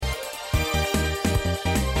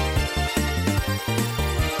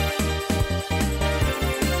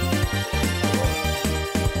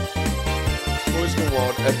Gone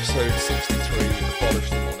Wild, episode 63, Abolish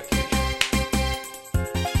the Monarchy.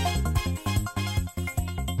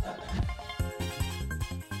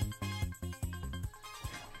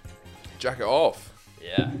 Jacket off.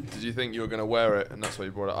 Yeah. Did you think you were going to wear it and that's why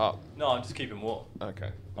you brought it up? No, I'm just keeping warm.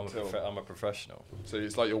 Okay. I'm a professional. So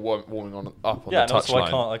it's like you're warming up on Yeah, the that's why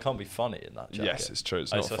touchline. I can't be funny in that jacket. Yes, it's true.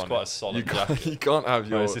 It's not funny. It's quite a solid jacket. You can't have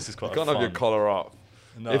your This is quite you can't have your fun. collar up.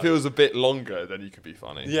 No. If it was a bit longer, then you could be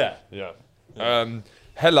funny. Yeah. Yeah.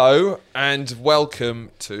 Hello and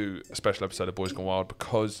welcome to a special episode of Boys Gone Wild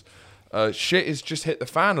because shit has just hit the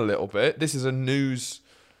fan a little bit. This is a news.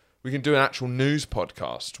 We can do an actual news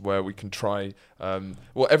podcast where we can try.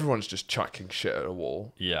 Everyone's just chucking shit at a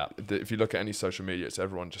wall. Yeah. If you look at any social media, it's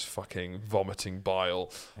everyone just fucking vomiting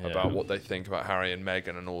bile about what they think about Harry and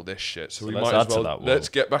Meghan and all this shit. So we let's might as add to well that wall. let's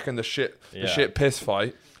get back in the shit piss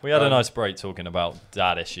fight. We had a nice break talking about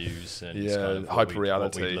dad issues and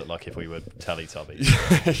hyper-reality. what we'd look like if we were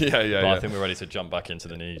Teletubbies. yeah. But I think we're ready to jump back into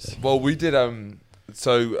the news. Well, we did.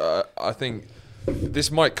 I think this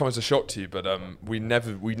might come as a shock to you, but we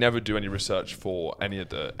never do any research for any of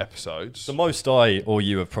the episodes. The most I or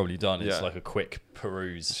you have probably done is Yeah. like a quick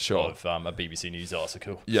peruse Sure. of a BBC News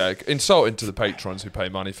article. Yeah, insulting to the patrons who pay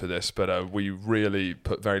money for this, but we really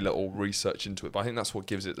put very little research into it. But I think that's what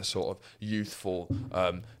gives it the sort of youthful,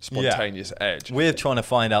 spontaneous edge. We're trying to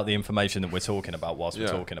find out the information that we're talking about whilst we're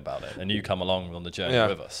Yeah. talking about it, and you come along on the journey Yeah.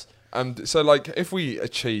 with us. And so, like, if we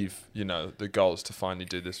achieve, the goals to finally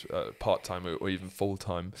do this part-time or even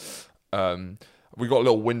full-time, we got a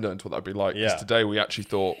little window into what that'd be like. 'Cause Yeah. today we actually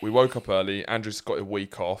thought, we woke up early, Andrew's got a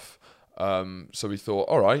week off, so we thought,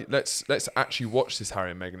 all right, let's actually watch this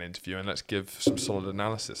Harry and Meghan interview and let's give some solid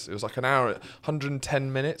analysis. It was like an hour,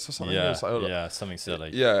 110 minutes or something. It was like, Something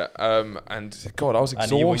silly. Yeah, and God, I was And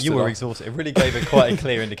exhausted. you were exhausted. It really gave quite a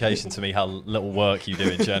clear indication to me how little work you do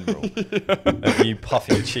in general. Of you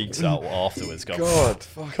puffing your cheeks out afterwards. God,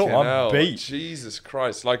 fucking I'm hell. beat. Jesus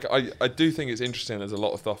Christ. Like, I do think it's interesting. There's a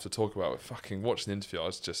lot of stuff to talk about. But fucking watching the interview, I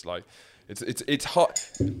was just like, it's hard.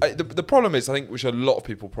 The problem is, I think, which a lot of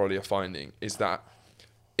people probably are finding, is that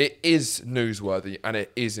it is newsworthy and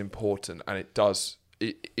it is important and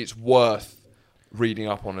it's worth reading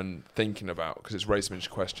up on and thinking about because it's raised some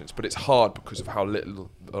interesting questions. But it's hard because of how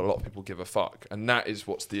little a lot of people give a fuck, and that is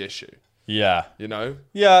what's the issue. Yeah.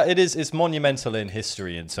 Yeah, it is. It's monumental in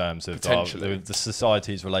history in terms of the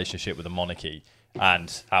society's relationship with the monarchy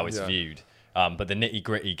and how it's viewed. But the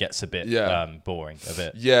nitty-gritty gets a bit boring, a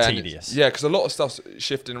bit tedious. Yeah, because a lot of stuff's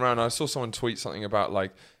shifting around. I saw someone tweet something about,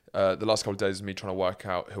 like, the last couple of days of me trying to work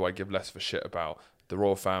out who I give less of a shit about. The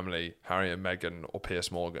royal family, Harry and Meghan, or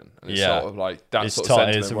Piers Morgan. And it's sort of like that it's sort of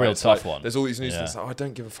sentiment. It's a where real it's tough like, one. There's all these news things like, I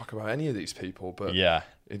don't give a fuck about any of these people, but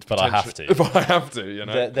but I have to. But I have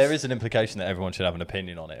to, There is an implication that everyone should have an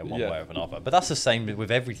opinion on it in one way or another. But that's the same with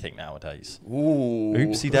everything nowadays. Ooh.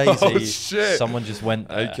 Oopsie daisy. Oh, shit. Someone just went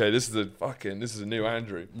there. Okay, this is a new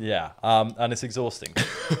Andrew. Yeah, and it's exhausting.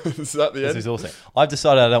 Is that the end? It's exhausting. I've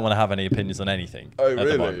decided I don't want to have any opinions on anything at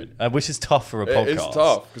really? the moment, which is tough for a podcast. It's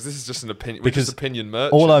tough because this is just an opinion. Because opinion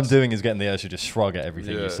merchants. All I'm doing is getting the urge to just shrug at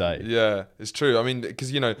everything you say. Yeah, it's true. I mean,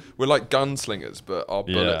 because we're like gunslingers, but our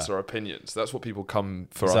bullets are opinions. That's what people come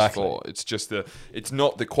for us for. It's just it's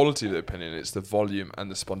not the quality of the opinion; it's the volume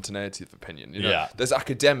and the spontaneity of opinion. There's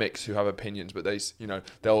academics who have opinions, but they're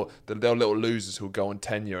little losers who'll go on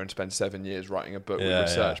tenure and spend 7 years writing a book with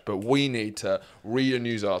research. But we need to read a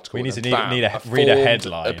news article. We need to read a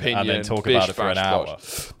headline and then talk about it for an hour.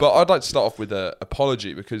 But I'd like to start off with an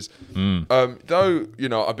apology because though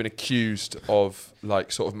I've been accused of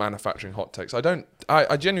like sort of manufacturing hot takes,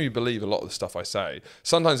 I genuinely believe a lot of the stuff I say.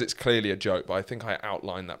 Sometimes it's clearly a joke, but I think I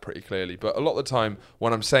outline that pretty clearly. But a lot of the time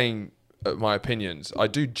when I'm saying my opinions, I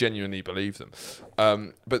do genuinely believe them.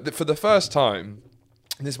 But for the first time,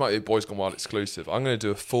 and this might be a Boys Gone Wild exclusive, I'm going to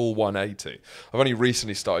do a full 180. I've only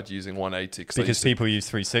recently started using 180 because people use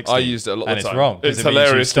 360. I used it a lot of the time. And it's wrong. It's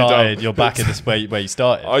hilariously dumb. You're back at where you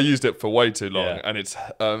started. I used it for way too long, and it's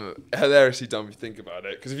hilariously dumb if you think about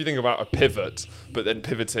it. Because if you think about a pivot, but then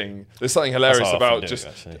pivoting, there's something hilarious about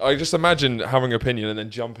I just imagine having an opinion and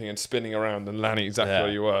then jumping and spinning around and landing exactly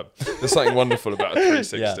where you were. There's something wonderful about a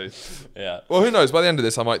 360. Yeah. Well, who knows? By the end of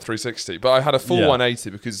this, I might 360. But I had a full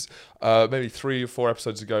 180 because maybe 3 or 4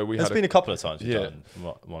 episodes ago There's been a couple of times you've done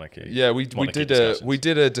monarchy. Yeah, we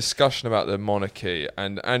did a discussion about the monarchy,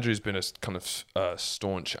 and Andrew's been a kind of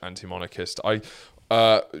staunch anti-monarchist. I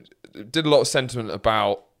did a lot of sentiment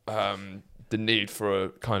about the need for a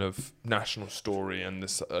kind of national story and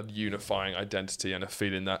this unifying identity, and a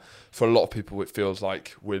feeling that for a lot of people it feels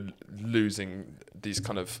like we're losing these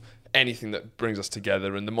kind of anything that brings us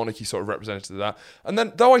together, and the monarchy sort of represented that. And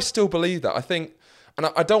then, though I still believe that, I think and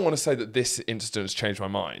I don't want to say that this incident has changed my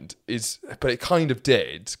mind, but it kind of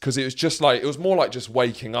did, because it was just like, it was more like just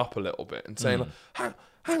waking up a little bit and saying, like,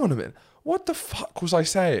 hang on a minute, what the fuck was I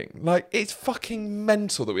saying? Like, it's fucking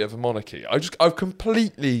mental that we have a monarchy. I've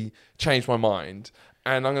completely changed my mind,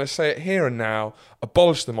 and I'm going to say it here and now: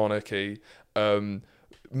 abolish the monarchy.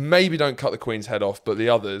 Maybe don't cut the Queen's head off, but the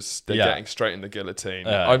others, they're getting straight in the guillotine.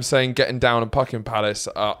 I'm saying getting down on Buckingham Palace.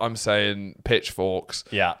 I'm saying pitchforks.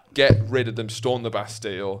 Yeah. Get rid of them, storm the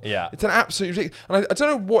Bastille. Yeah. It's an absolute ridiculous. And I don't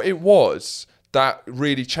know what it was that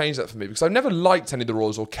really changed that for me, because I've never liked any of the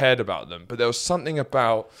royals or cared about them, but there was something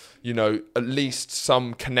about, you know, at least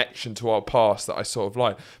some connection to our past that I sort of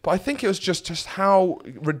liked. But I think it was just how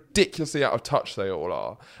ridiculously out of touch they all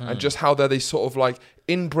are, and just how they're these sort of like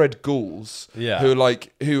inbred ghouls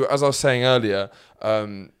who, as I was saying earlier,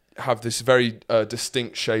 have this very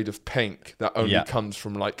distinct shade of pink that only comes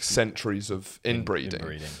from like centuries of inbreeding.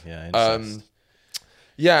 Incest.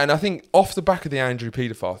 Yeah, and I think off the back of the Andrew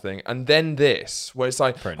paedophile thing, and then this, where it's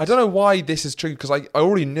like, Prince. I don't know why this is true, because I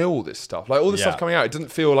already knew all this stuff. Like, all this stuff coming out, it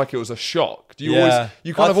doesn't feel like it was a shock. You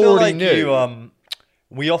kind of already knew.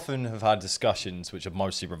 We often have had discussions which have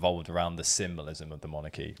mostly revolved around the symbolism of the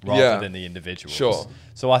monarchy rather than the individuals. Sure.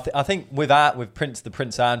 So I think with that, with the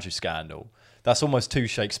Prince Andrew scandal, that's almost too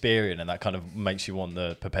Shakespearean, and that kind of makes you want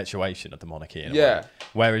the perpetuation of the monarchy in a way.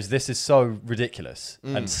 Whereas this is so ridiculous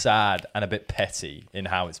and sad and a bit petty in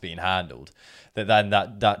how it's being handled, that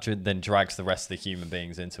then drags the rest of the human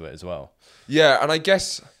beings into it as well. Yeah, and I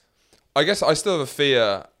guess I still have a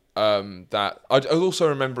fear that I was also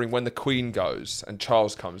remembering when the Queen goes and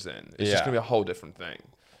Charles comes in, it's just going to be a whole different thing.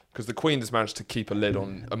 Because the Queen has managed to keep a lid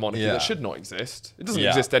on a monarchy that should not exist. It doesn't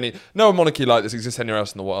exist no monarchy like this exists anywhere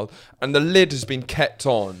else in the world. And the lid has been kept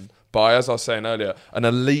on by, as I was saying earlier, an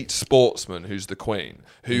elite sportsman who's the Queen,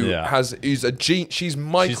 who's she's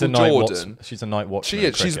Michael Jordan. She's a night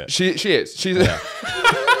watchman. She is.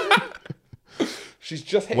 She's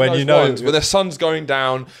just hitting those ones when the sun's going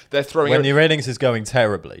down. They're throwing. When your innings is going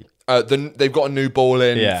terribly. They've got a new ball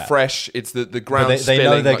in, fresh. It's the ground. They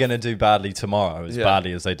know they're going to do badly tomorrow, as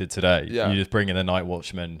badly as they did today. You just bring in a night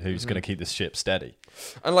watchman who's going to keep the ship steady.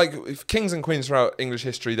 And like kings and queens throughout English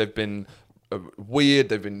history, they've been weird.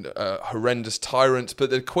 They've been horrendous tyrants. But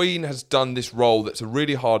the Queen has done this role that's a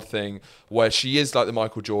really hard thing, where she is like the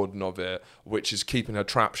Michael Jordan of it, which is keeping her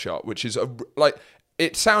trap shut. Which is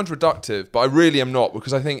it sounds reductive, but I really am not,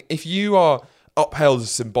 because I think if you are upheld as a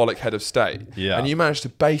symbolic head of state, and you manage to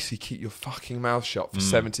basically keep your fucking mouth shut for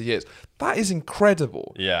 70 years, that is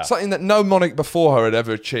incredible. Something that no monarch before her had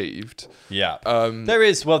ever achieved.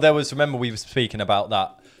 Remember we were speaking about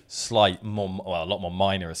that a lot more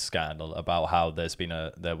minor scandal about how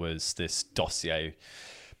there was this dossier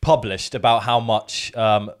published about how much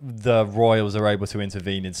the royals are able to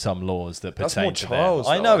intervene in some laws that pertain to them.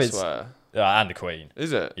 I know it's and the Queen.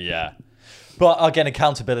 Is it? Yeah. But again,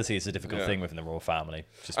 accountability is a difficult thing within the royal family,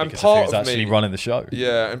 just because of who's actually running the show.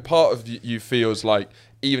 Yeah, and part of you feels like,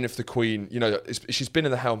 even if the Queen, she's been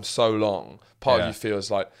in the helm so long, part of you feels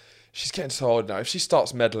like she's getting so old now. If she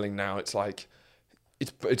starts meddling now, it's like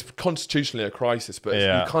it's constitutionally a crisis, but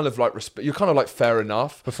you kind of like you're kind of like fair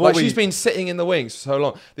enough. She's been sitting in the wings for so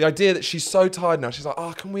long. The idea that she's so tired now, she's like,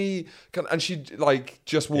 and she like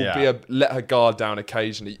just will let her guard down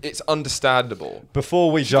occasionally. It's understandable.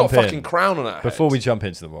 Before we She's got a fucking crown on her head. Before we jump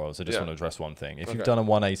into the royals, I just want to address one thing. If you've done a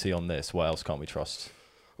 180 on this, what else can't we trust?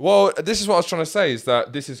 Well, this is what I was trying to say, is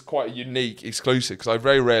that this is quite a unique exclusive, because I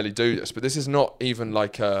very rarely do this, but this is not even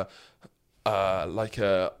like a I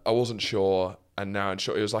wasn't sure and now I'm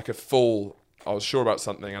sure. It was like I was sure about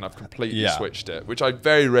something and I've completely switched it, which I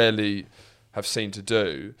very rarely have seen to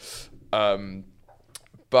do.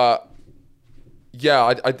 But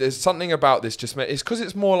yeah, there's something about this it's because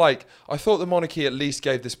it's more like, I thought the monarchy at least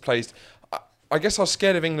gave this place, I guess I was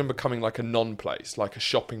scared of England becoming like a non-place, like a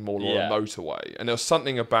shopping mall or a motorway. And there was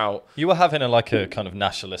something about... You were having a kind of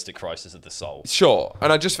nationalistic crisis of the soul. Sure.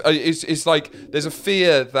 And it's like, there's a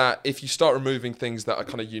fear that if you start removing things that are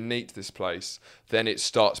kind of unique to this place, then it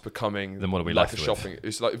starts becoming then what are we like left a shopping... with?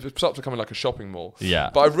 It's like, it starts becoming like a shopping mall. Yeah.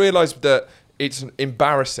 But I've realised that it's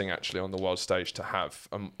embarrassing actually on the world stage to have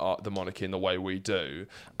the monarchy in the way we do,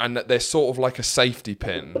 and that they're sort of like a safety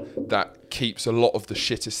pin that keeps a lot of the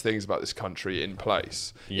shittest things about this country in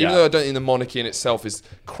place. Even though I don't think the monarchy in itself is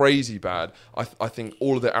crazy bad, I think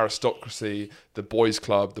all of the aristocracy, the boys'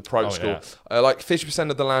 club, the private school, like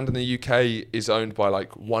 50% of the land in the UK is owned by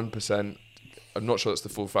like 1%. I'm not sure that's the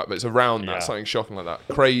full fact, but it's around that, something shocking like that.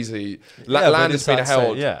 Crazy. Land has been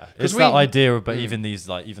held. It's that idea of, but even these,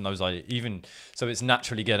 like, so it's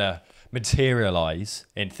naturally gonna materialize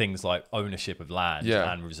in things like ownership of land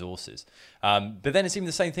and resources. But then it's even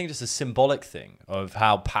the same thing, just a symbolic thing of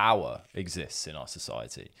how power exists in our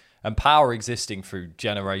society. And power existing through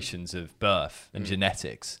generations of birth and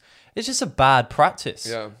genetics. It's just a bad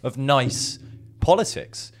practice of nice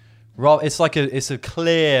politics. It's a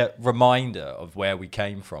clear reminder of where we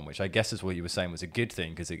came from, which I guess is what you were saying was a good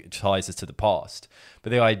thing because it ties us to the past.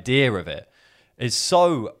 But the idea of it is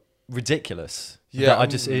so ridiculous. Yeah,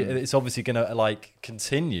 it's obviously going to like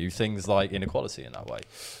continue things like inequality in that way,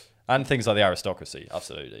 and things like the aristocracy.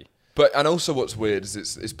 Absolutely. But and also what's weird is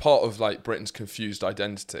it's part of like Britain's confused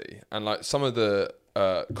identity, and like some of the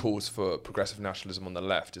calls for progressive nationalism on the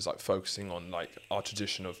left is like focusing on like our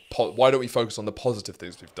tradition of why don't we focus on the positive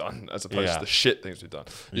things we've done as opposed to the shit things we've done.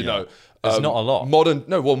 You know, there's not a lot.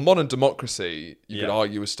 Modern democracy you could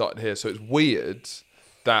argue was started here, so it's weird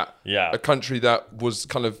that a country that was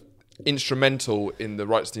kind of instrumental in the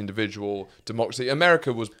rights of the individual, democracy.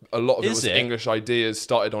 America was a lot of it was English ideas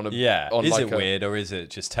started on a Is it weird, or is it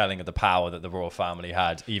just telling of the power that the royal family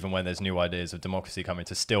had, even when there's new ideas of democracy coming,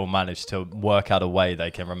 to still manage to work out a way they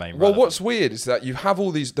can remain relevant? Well, what's weird is that you have all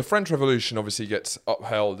these. The French Revolution obviously gets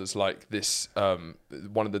upheld as like this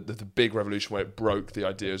one of the big revolution where it broke the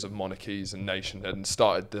ideas of monarchies and nation and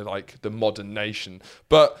started the modern nation.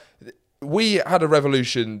 But we had a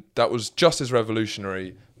revolution that was just as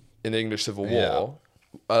revolutionary in the English Civil War,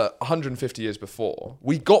 150 years before.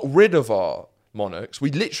 We got rid of our monarchs.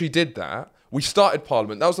 We literally did that. We started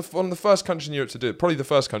Parliament. That was one of the first countries in Europe to do it, probably the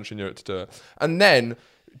first country in Europe to do it. And then,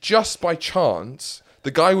 just by chance,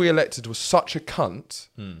 the guy we elected was such a cunt,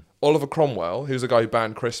 Oliver Cromwell, who was the guy who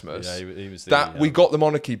banned Christmas, he was we got the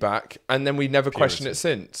monarchy back, and then we never questioned it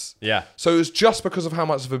since. Yeah. So it was just because of how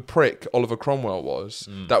much of a prick Oliver Cromwell was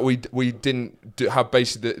that we didn't have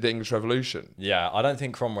basically the English Revolution. Yeah, I don't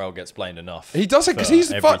think Cromwell gets blamed enough. He doesn't, because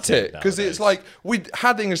he's fucked it. Because it's like we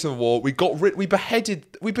had the English Civil War, we beheaded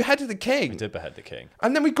the king. We did behead the king,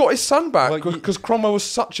 and then we got his son back because Cromwell was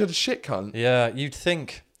such a shit cunt. Yeah, you'd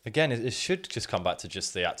think again it should just come back to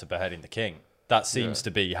just the act of beheading the king. That seems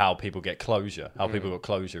to be how people get closure. How people got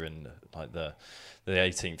closure in like the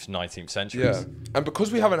 18th, 19th centuries. Yeah, and because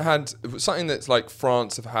we haven't had something that's like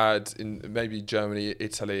France have had, in maybe Germany,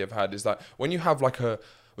 Italy have had, is that when you have like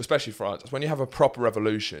especially France, when you have a proper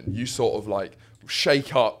revolution, you sort of like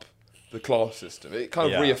shake up the class system. It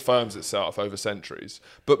kind of reaffirms itself over centuries.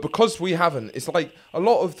 But because we haven't, it's like a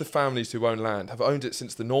lot of the families who own land have owned it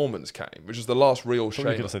since the Normans came, which is the last real shame.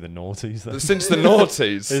 You're going to say the noughties then. Since the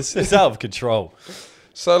noughties. It's out of control.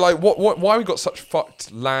 So, like, why we got such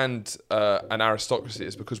fucked land and aristocracy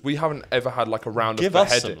is because we haven't ever had like a round of beheading.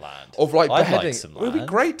 Give us some land. Of like I'd beheading. Like some land. It would be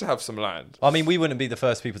great to have some land. I mean, we wouldn't be the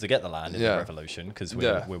first people to get the land in the revolution because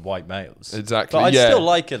we're white males. Exactly. But I'd still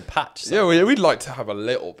like a patch. Somewhere. Yeah, we'd like to have a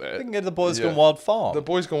little bit. We can get the Boys Gone Wild Farm. The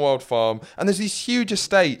Boys Gone Wild Farm. And there's these huge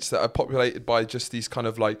estates that are populated by just these kind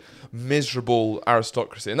of like miserable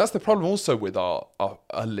aristocracy. And that's the problem also with our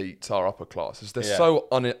elites, our upper classes. They're so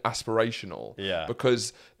unaspirational. Yeah. Because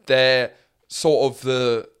they're sort of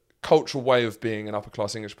the cultural way of being an upper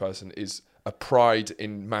class English person is a pride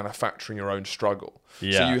in manufacturing your own struggle.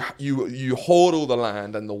 Yeah. So you hoard all the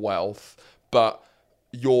land and the wealth, but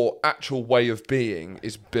your actual way of being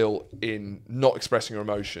is built in not expressing your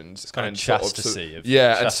emotions. It's kind of chastity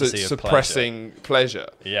and suppressing pleasure.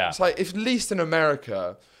 Yeah. It's like, if at least in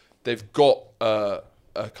America they've got a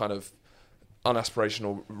kind of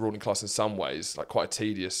unaspirational ruling class in some ways, like quite a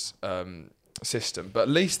tedious system, but at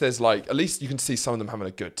least you can see some of them having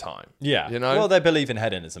a good time. Yeah, you know. Well, they believe in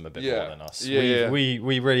hedonism a bit more than us.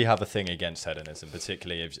 We really have a thing against hedonism,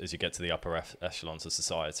 particularly as you get to the upper echelons of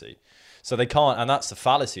society. So they can't, and that's the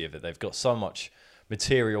fallacy of it. They've got so much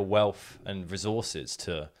material wealth and resources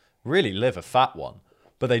to really live a fat one,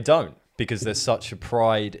 but they don't, because there's such a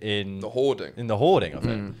pride in the hoarding of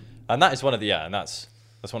it, and that is one of that's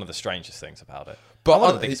one of the strangest things about it. But one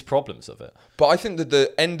of the biggest problems of it. But I think that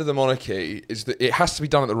the end of the monarchy is that it has to be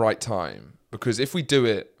done at the right time. Because if we do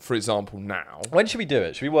it, for example, now... When should we do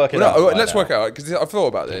it? Should we work it out? Let's work it out. Because I've thought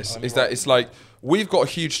about this. It's like, we've got a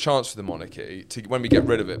huge chance for the monarchy when we get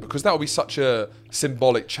rid of it. Because that will be such a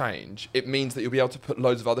symbolic change. It means that you'll be able to put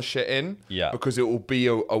loads of other shit in. Yeah. Because it will be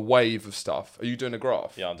a wave of stuff. Are you doing a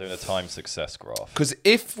graph? Yeah, I'm doing a time success graph. Because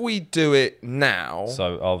if we do it now...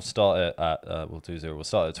 So I'll start it at... We'll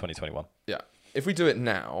start at 2021. Yeah. If we do it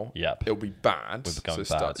now, it'll be bad. It'll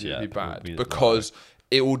be bad. Because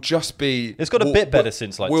it will just be... It's got a bit better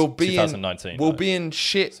since 2019. We'll be in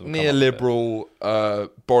shit neoliberal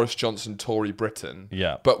Boris Johnson Tory Britain.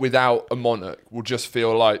 Yeah. But without a monarch, we'll just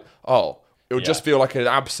feel like, It would just feel like an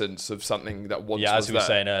absence of something that once was there. Yeah, as we were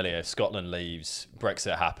saying earlier, Scotland leaves,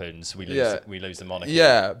 Brexit happens, we lose the monarchy.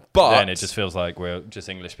 Yeah, but then it just feels like we're just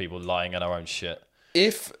English people lying in our own shit.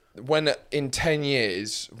 If when in 10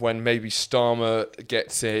 years, when maybe Starmer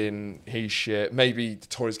gets in, he's shit, maybe the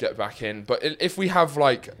Tories get back in, but if we have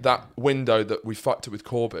like that window that we fucked it with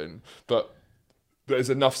Corbyn, but there's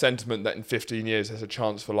enough sentiment that in 15 years there's a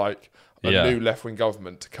chance for like a new left-wing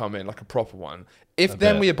government to come in, like a proper one. If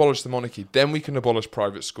then we abolish the monarchy, then we can abolish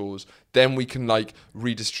private schools, then we can like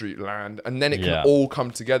redistribute land, and then it can all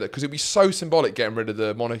come together. Because it'd be so symbolic getting rid of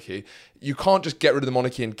the monarchy. You can't just get rid of the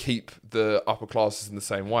monarchy and keep the upper classes in the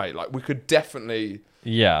same way. Like we could definitely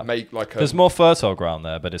make like there's more fertile ground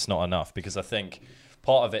there, but it's not enough, because I think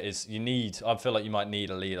part of it is I feel like you might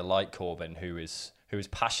need a leader like Corbyn who is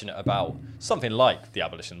passionate about something like the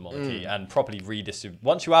abolition of the monarchy and properly redistribute.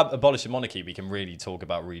 Once you abolish the monarchy, we can really talk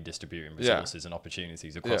about redistributing resources and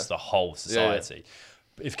opportunities across the whole society.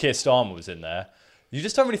 If Keir Starmer was in there, you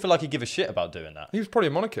just don't really feel like he'd give a shit about doing that. He was probably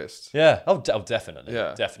a monarchist. Yeah. Oh, definitely.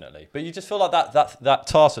 Yeah. Definitely. But you just feel like that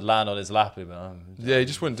task would land on his lap. He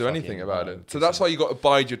just wouldn't do anything about it. So that's why you got to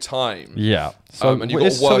bide your time. Yeah. So, and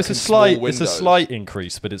it's a slight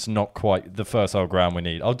increase, but it's not quite the fertile ground we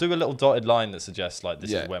need. I'll do a little dotted line that suggests like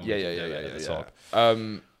this is when we do it at the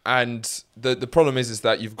top. And the problem is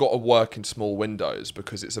that you've got to work in small windows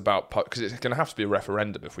because it's going to have to be a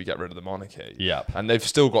referendum if we get rid of the monarchy. Yeah. And they've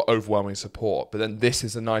still got overwhelming support, but then this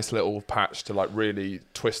is a nice little patch to like really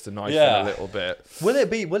twist the knife in a little bit. Will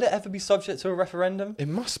it ever be subject to a referendum? It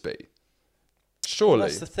must be. Surely. Well,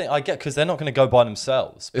 that's the thing. I get, because they're not going to go by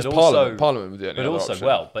themselves. But it's also, Parliament would do it. But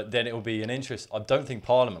also, but then it will be an interest. I don't think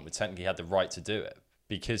Parliament would technically have the right to do it,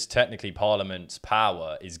 because technically Parliament's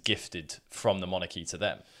power is gifted from the monarchy to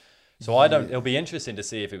them. So it'll be interesting to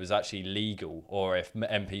see if it was actually legal or if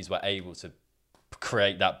MPs were able to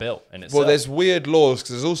create that bill in itself. Well, there's weird laws, because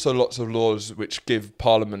there's also lots of laws which give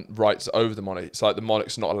Parliament rights over the monarchy. It's like the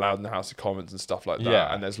monarch's not allowed in the House of Commons and stuff like that.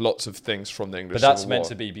 Yeah. And there's lots of things from the English But that's Civil meant War.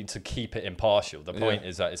 to be to keep it impartial. The point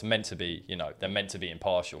is that it's meant to be, they're meant to be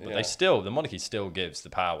impartial. But the monarchy still gives the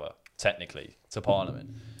power, technically, to Parliament.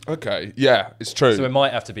 Okay, yeah, it's true. So it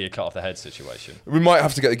might have to be a cut off the head situation. We might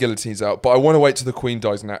have to get the guillotines out, but I want to wait till the Queen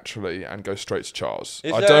dies naturally and go straight to Charles.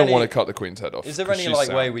 I don't want to cut the Queen's head off. Is there any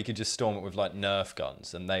way we could just storm it with like Nerf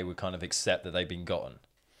guns and they would kind of accept that they've been gotten?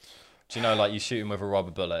 Do you know, like you shoot them with a rubber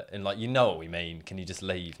bullet and like, you know what we mean? Can you just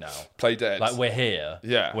leave now? Play dead. Like we're here.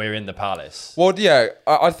 Yeah. We're in the palace. Well, yeah,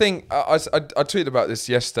 I think I tweeted about this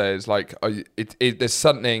yesterday. It's like there's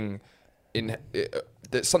something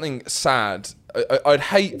there's something sad. I'd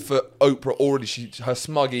hate for Oprah already. Her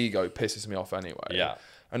smug ego pisses me off anyway. Yeah.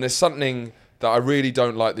 And there's something that I really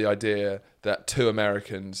don't like, the idea that two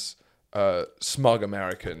Americans, smug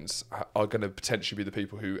Americans, are going to potentially be the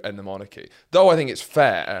people who end the monarchy. Though I think it's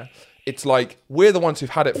fair. It's like, we're the ones who've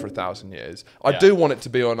had it for 1,000 years. I do want it to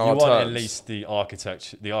be on our terms. You want at least the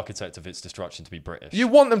architect of its destruction to be British. You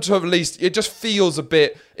want them to have at least... It just feels a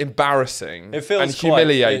bit embarrassing and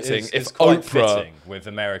humiliating it's quite fitting with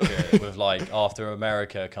America, with like, after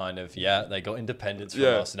America kind of, they got independence from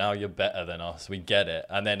us, now you're better than us, we get it.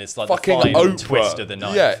 And then it's like fucking the final twist of the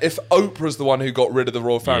knife. Yeah, if Oprah's the one who got rid of the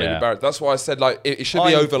royal family, that's why I said like it should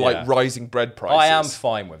be over like rising bread prices. I am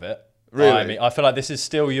fine with it. Really? I mean, I feel like this is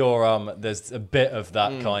still your there's a bit of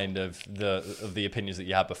that kind of the opinions that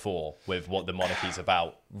you had before with what the monarchy's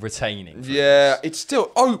about retaining. It's still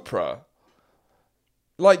Oprah.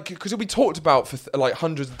 Like, because it'll be talked about for like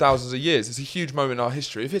hundreds of thousands of years. It's a huge moment in our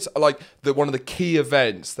history. If it's like one of the key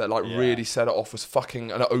events that like really set it off was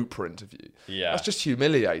fucking an Oprah interview. Yeah, that's just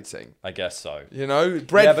humiliating. I guess so. You know,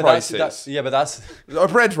 bread prices. That's a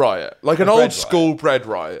bread riot, like an old school bread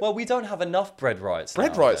riot. Well, we don't have enough bread riots.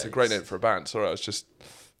 Bread riot's a great name for a band. Sorry, I was just.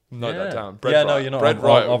 Note that down. You're not. Bread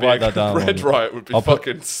Riot. I'll write that down. Bread Riot would be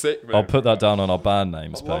fucking sick, man. I'll put that down on our band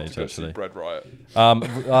names page, actually. Bread Riot.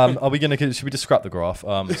 Are we gonna? Should we just scrap the graph?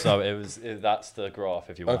 So that's the graph.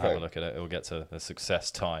 If you want to have a look at it, it will get to the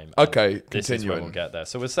success time. Okay, this is when we'll get there.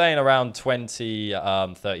 So we're saying around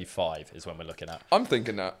 2035 is when we're looking at. I'm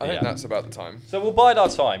thinking that. I think that's about the time. So we'll bide our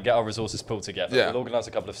time, get our resources pulled together. We'll organise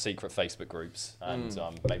a couple of secret Facebook groups and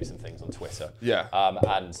maybe some things on Twitter. Yeah.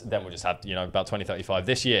 And then we'll just have about 2035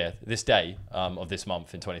 this year, this day. Of this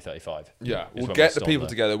month in 2035. Yeah, we'll get the people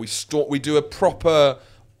together. We do a proper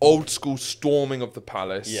old school storming of the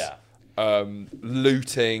palace. Yeah.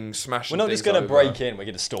 Looting, smashing. We're not just going to break in. We're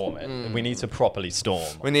going to storm it. We need to properly storm.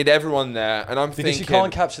 We need everyone there, and I'm thinking because you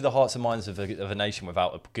can't capture the hearts and minds of a nation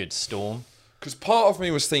without a good storm. Because part of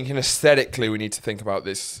me was thinking aesthetically we need to think about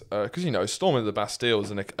this, because, you know, storming the Bastille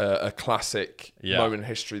is a classic moment in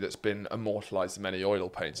history that's been immortalised in many oil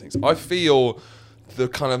paintings. I feel the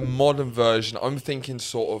kind of modern version, I'm thinking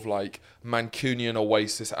sort of like Mancunian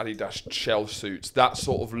Oasis Adidas shell suits, that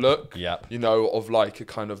sort of look, you know, of like a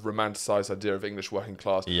kind of romanticised idea of English working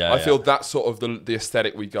class. I feel that's sort of the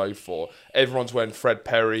aesthetic we go for. Everyone's wearing Fred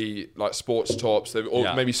Perry like sports tops,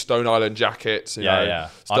 or maybe Stone Island jackets, you know,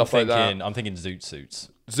 stuff like that. I'm thinking zoot suits.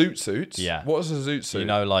 Zoot suits? Yeah. What is a zoot suit? You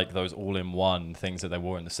know, like those all-in-one things that they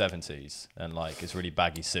wore in the 70s, and like it's really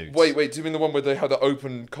baggy suits. Wait, do you mean the one where they have the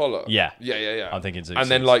open collar? Yeah. I'm thinking zoot suits. And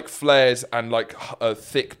then like flares and like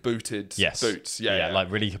thick booted boots. Yeah, like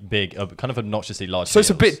really big, kind of obnoxiously large. So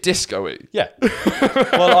heels. It's a bit disco-y. Yeah.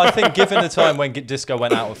 Well, I think given the time when disco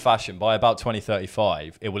went out of fashion, by about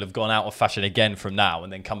 2035, it will have gone out of fashion again from now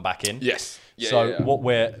and then come back in. Yes.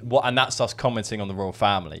 And that's us commenting on the royal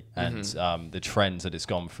family and the trends that it's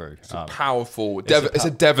gone through. It's powerful. It's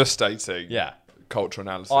a devastating cultural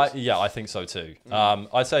analysis. I think so too.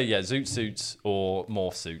 I'd say zoot suits or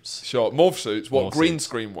morph suits. Sure, morph suits. Green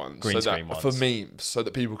screen ones? For memes, so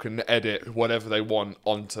that people can edit whatever they want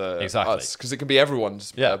onto us, because it can be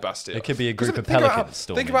everyone's Bastille. It could be a group of pelicans.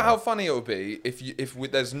 Think about how funny it would be if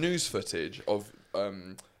there's news footage of.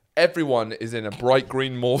 Everyone is in a bright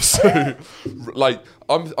green morph suit. Like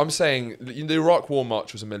I'm saying, the Iraq War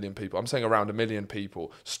March was 1 million people. I'm saying around 1 million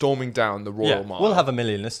people storming down the Royal Mile. We'll have 1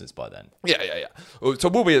 million listeners by then. Yeah. So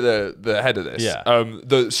we'll be at the head of this. Yeah.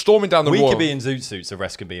 The storming down the Royal. We could be in zoot suits. The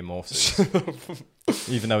rest could be in morph suits.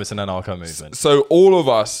 Even though it's an anarcho movement. So all of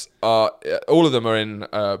them are in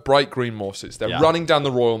bright green morph suits. They're running down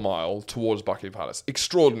the Royal Mile towards Buckingham Palace.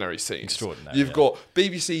 Extraordinary scenes. You've got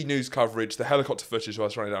BBC news coverage, the helicopter footage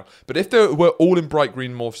whilst running down. But if they were all in bright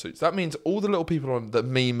green morph suits, that means all the little people on the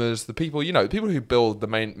memers, the people, you know, the people who build the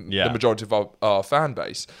majority of our fan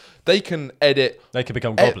base, they can edit. They can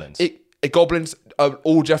become goblins. Goblins,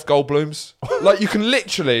 all Jeff Goldblums. Like, you can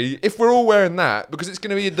literally, if we're all wearing that, because it's going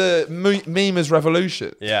to be the memers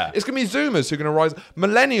revolution. Yeah. It's going to be Zoomers who are going to rise.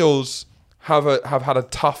 Millennials have had a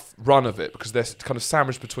tough run of it because they're kind of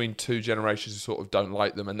sandwiched between two generations who sort of don't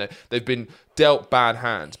like them, and they've been dealt bad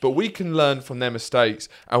hands. But we can learn from their mistakes,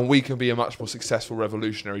 and we can be a much more successful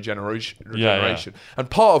revolutionary generation. And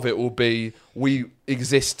part of it will be we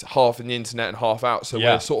exist half in the internet and half out, so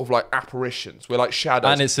we're sort of like apparitions. We're like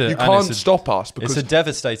shadows. And you can't stop us because it's a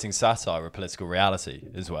devastating satire of political reality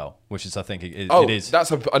as well, which is, I think, it is.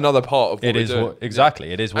 That's another part of what we're doing.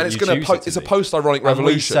 Exactly. It is what it's a post-ironic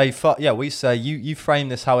revolution. We say you frame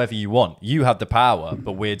this however you want. You have the power,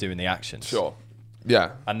 but we're doing the actions. Sure.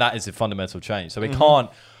 Yeah. And that is a fundamental change. So we can't.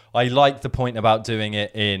 I like the point about doing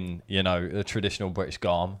it in, you know, a traditional British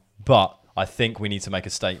garb, but I think we need to make a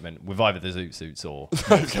statement with either the zoot suits or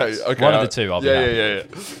okay. One of the two. Yeah,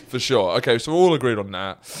 for sure. Okay, so we're all agreed on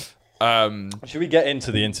that. Should we get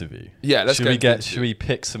into the interview? Yeah, let's Should we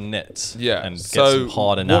pick some nits? Yeah, and get some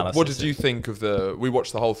hard analysis. What did you think of we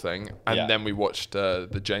watched the whole thing, and then we watched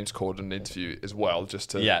the James Corden interview as well,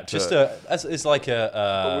 just it's like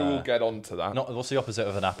but we will get on to that. What's the opposite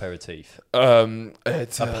of an aperitif?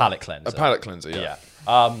 It's a palate cleanser. A palate cleanser. Yeah.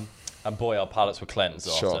 And boy, our palates were cleansed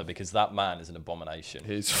after, because that man is an abomination.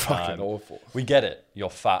 He's fucking awful. We get it. You're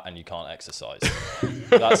fat and you can't exercise.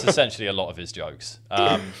 That's essentially a lot of his jokes.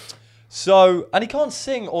 And he can't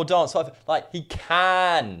sing or dance. Like, he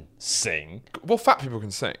can sing. Well, fat people can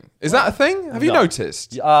sing. Is that a thing? Have you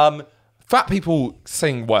noticed? Fat people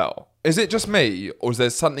sing well. Is it just me, or is there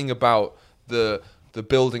something about the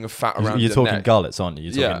building of fat around You're your talking neck? Gullets, aren't you?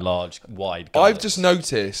 You're talking large, wide gullets. I've just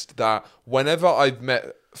noticed that whenever I've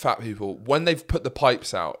met fat people, when they've put the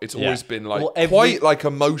pipes out, it's always been like quite like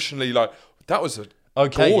emotionally like, that was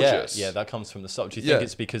gorgeous. Yeah, that comes from the start. Do you think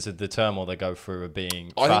it's because of the turmoil they go through of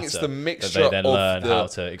being fatter? I think it's the mixture that they then learn how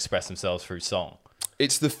to express themselves through song.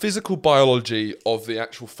 It's the physical biology of the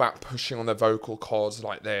actual fat pushing on their vocal cords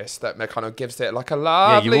like this that kind of gives it like a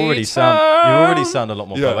lovely you already sound a lot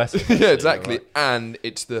more poetic. Yeah, exactly. Right. And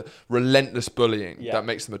it's the relentless bullying that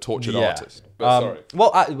makes them a tortured artist. But sorry.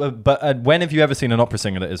 Well, when have you ever seen an opera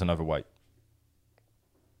singer that isn't overweight?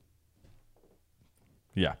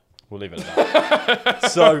 Yeah. We'll leave it at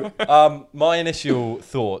that. So, my initial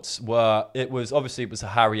thoughts were, it was a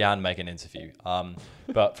Harry and Meghan interview.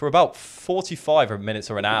 But for about 45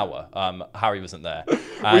 minutes or an hour, Harry wasn't there.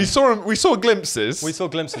 We saw glimpses.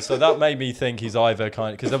 So that made me think he's either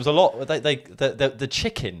because there was a lot. The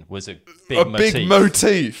chicken was a big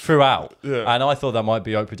motif throughout. Yeah. And I thought that might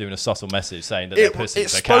be Oprah doing a subtle message saying that their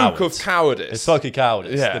pussies are cowards. It spoke of cowardice. It spoke of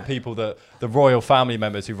cowardice. Yeah. The people that the royal family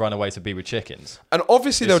members who run away to be with chickens. And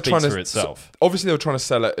obviously they were trying to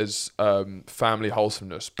sell it as family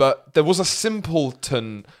wholesomeness, but there was a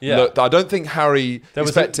simpleton look that I don't think Harry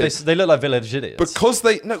expected. They look like village idiots. Because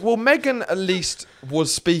Meghan at least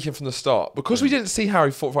was speaking from the start. Because we didn't see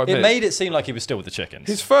Harry 45 minutes. It made it seem like he was still with the chickens.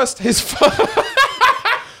 His first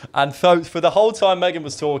And for the whole time Meghan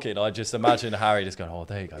was talking, I just imagine Harry just going, "Oh,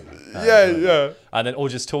 there you go, man." Yeah. And then, or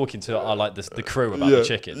just talking to like the crew about the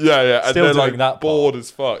chickens. Yeah. Still and doing that bored part.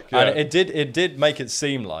 as fuck. Yeah. And it did make it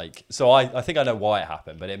seem like. So I think I know why it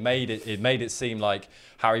happened, but it made it seem like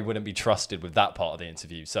Harry wouldn't be trusted with that part of the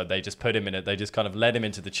interview. So they just put him in it. They just kind of led him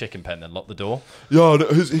into the chicken pen and locked the door. Yeah,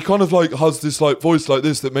 he kind of like has this like voice like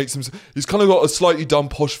this that makes him. He's kind of got a slightly dumb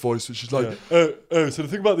posh voice, which is like, so the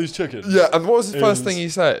thing about these chickens. Yeah, and what was the first thing he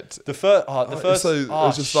said? The first. It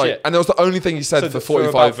was just like, and that was the only thing he said for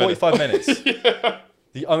 45 minutes. 45 minutes.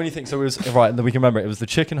 The only thing, so it was right. We can remember it was the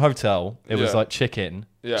Chicken Hotel. It was like chicken,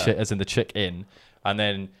 as in the chick in, and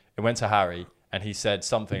then it went to Harry, and he said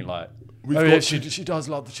something like, she does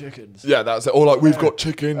love the chickens. Yeah, that's it. Or like, we've got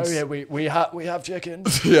chickens. Oh yeah, we have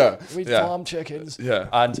chickens. We farm chickens. Yeah.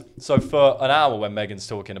 And so for an hour, when Meghan's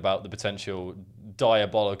talking about the potential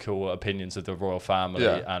diabolical opinions of the royal family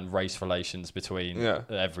and race relations between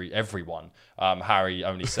everyone, Harry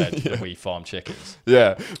only said that we farm chickens.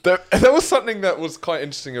 Yeah, there was something that was quite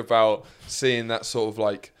interesting about seeing that sort of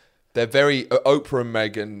like they're very Oprah and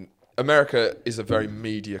Meghan. America is a very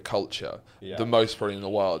media culture, the most probably in the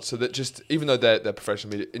world. So that just even though they're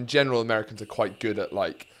professional media, in general, Americans are quite good at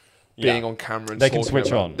like being on camera and they can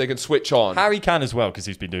switch on. They can switch on. Harry can as well because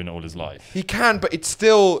he's been doing it all his life. He can, but it's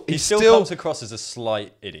still he still comes across as a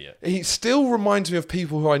slight idiot. He still reminds me of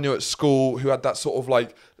people who I knew at school who had that sort of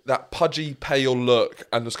like that pudgy, pale look,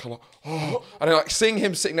 and was kind of and like seeing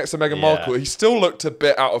him sitting next to Meghan Markle, he still looked a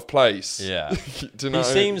bit out of place. Yeah, do you know? He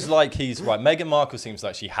seems like he's right. Meghan Markle seems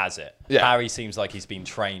like she has it. Yeah. Harry seems like he's been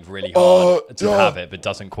trained really hard to have it, but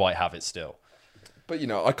doesn't quite have it still. But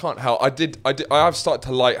I can't help. I have started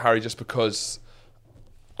to like Harry just because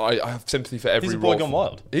I have sympathy for every. He's a boy gone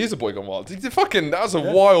wild. He is a boy gone wild. That was a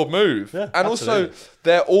wild move. Yeah, and absolutely.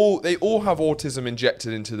 also, they all have autism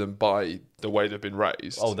injected into them by the way they've been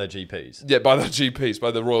raised. Oh, they're GPs. Yeah, by the GPs, by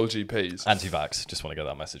the royal GPs. Anti-vax. Just want to get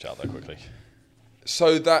that message out there quickly.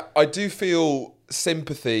 So that I do feel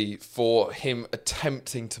sympathy for him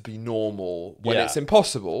attempting to be normal when it's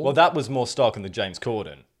impossible. Well, that was more stark in the James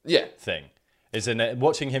Corden thing.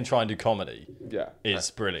 Watching him try and do comedy is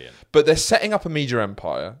brilliant. But they're setting up a media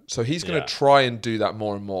empire, so he's going to try and do that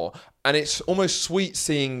more and more. And it's almost sweet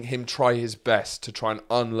seeing him try his best to try and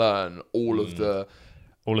unlearn all of the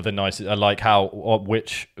nice, like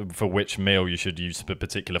for which meal you should use a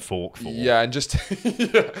particular fork for. Yeah, and just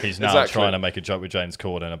he's now trying to make a joke with James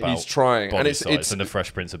Corden about and it's the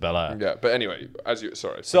Fresh Prince of Bel-Air. Yeah, but anyway, but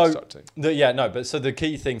the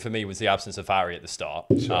key thing for me was the absence of Harry at the start,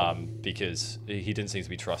 because he didn't seem to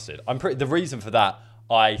be trusted. The reason for that,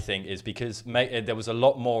 I think, is because there was a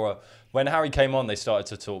lot more when Harry came on. They started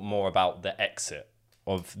to talk more about the exit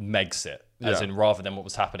of Megxit, as in rather than what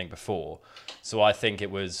was happening before. So I think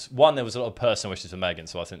it was there was a lot of personal wishes for Meghan,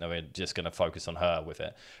 so I think they were just going to focus on her with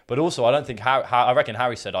it. But also, I don't think I reckon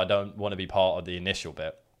Harry said, "I don't want to be part of the initial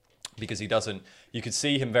bit," because he doesn't. You could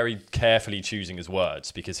see him very carefully choosing his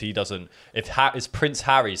words, because he doesn't. If Prince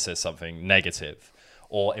Harry says something negative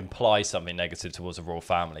or implies something negative towards the royal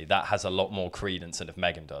family, that has a lot more credence than if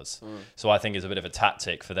Meghan does. So I think it's a bit of a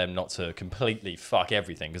tactic for them not to completely fuck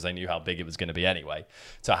everything, because they knew how big it was going to be anyway,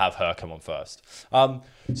 to have her come on first.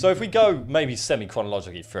 So if we go maybe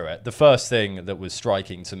semi-chronologically through it, the first thing that was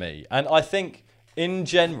striking to me, and I think in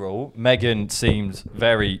general, Meghan seemed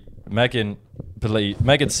very... Meghan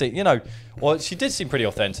she did seem pretty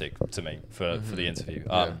authentic to me for the interview.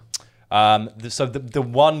 So the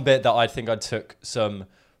one bit that I think I took some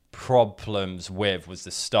problems with was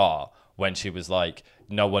the start, when she was like,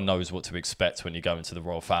 no one knows what to expect when you go into the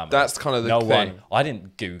royal family. That's kind of the thing. I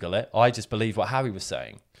didn't Google it. I just believed what Harry was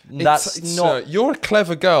saying. You're a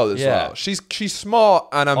clever girl as well. She's smart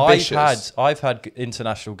and ambitious. I've had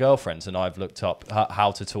international girlfriends, and I've looked up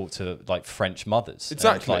how to talk to like French mothers.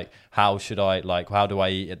 Exactly. Like how do I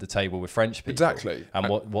eat at the table with French people? Exactly. And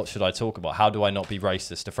what should I talk about? How do I not be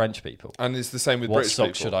racist to French people? And it's the same with British people.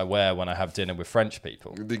 What socks should I wear when I have dinner with French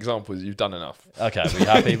people? The example is you've done enough. Okay, are we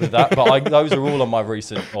happy with that? But those are all on my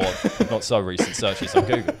recent, or not so recent, searches on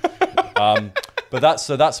Google. But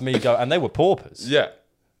that's me go, and they were paupers. Yeah.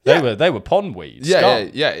 They were pondweeds.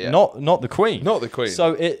 Yeah. Not the Queen. Not the Queen.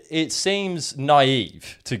 So it seems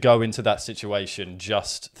naive to go into that situation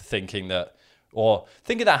just thinking that or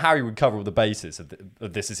thinking that Harry would cover all the bases of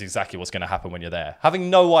this is exactly what's going to happen when you're there. Having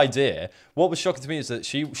no idea. What was shocking to me is that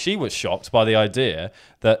she was shocked by the idea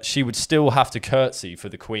that she would still have to curtsy for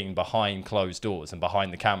the Queen behind closed doors and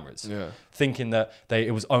behind the cameras, thinking that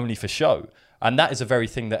it was only for show. And that is a very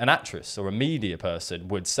thing that an actress or a media person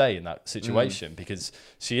would say in that situation, because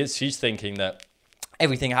she's thinking that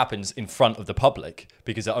everything happens in front of the public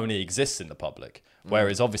because it only exists in the public.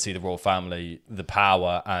 Whereas obviously the royal family, the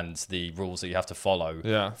power and the rules that you have to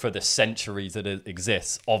follow for the centuries that it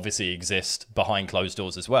exists, obviously exist behind closed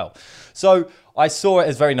doors as well. So I saw it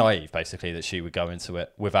as very naive, basically, that she would go into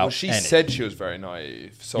it without Well, she said she was very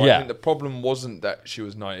naive. So I think the problem wasn't that she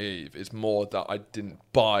was naive. It's more that I didn't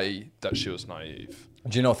buy that she was naive.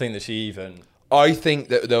 Do you not think that she even... I think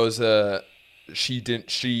that there was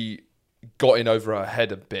she got in over her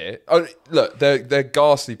head a bit. Oh, look, they're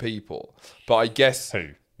ghastly people, but I guess who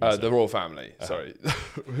the royal family. Sorry,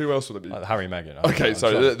 who else would it be? Harry and Meghan. Okay,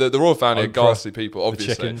 so the royal family are ghastly people,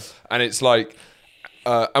 obviously, and it's like,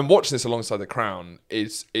 and watching this alongside The Crown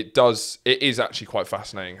it is actually quite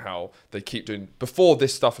fascinating how they keep doing. Before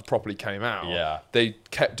this stuff had properly came out, they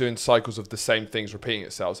kept doing cycles of the same things repeating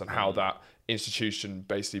itself, and how that institution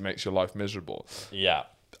basically makes your life miserable. Yeah.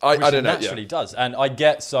 I don't know. Naturally does. And I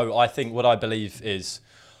think what I believe is,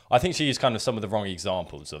 I think she used kind of some of the wrong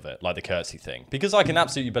examples of it, like the curtsy thing. Because I can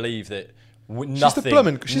absolutely believe that she's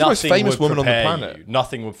the most famous woman on the planet.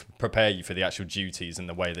 Nothing will prepare you for the actual duties and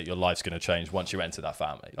the way that your life's going to change once you enter that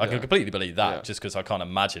family. I can completely believe that just because I can't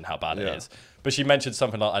imagine how bad it is. But she mentioned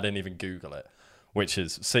something like, I didn't even Google it, which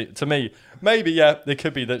is, to me, maybe, it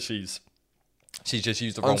could be that she's just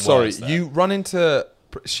used the wrong words there. You run into...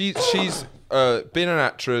 She's been an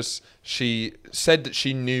actress. She said that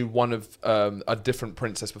she knew one of a different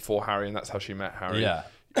princess before Harry, and that's how she met Harry. Yeah.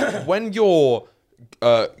 When you're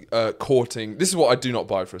courting... This is what I do not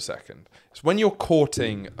buy for a second. It's when you're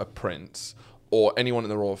courting a prince or anyone in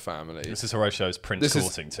the royal family... This is Horatio's prince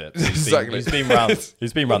courting tip. Exactly. He's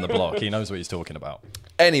been around the block. He knows what he's talking about.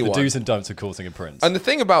 Anyone. The do's and don'ts of courting a prince. And the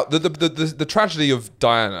thing about the tragedy of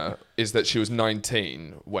Diana is that she was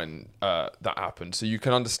 19 when that happened. So you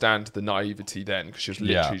can understand the naivety then, because she was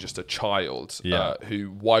literally just a child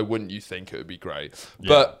who, why wouldn't you think it would be great?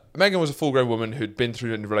 But Meghan was a full-grown woman who'd been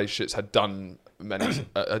through relationships, had done many,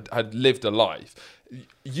 had lived a life.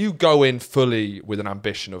 You go in fully with an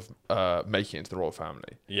ambition of making it into the royal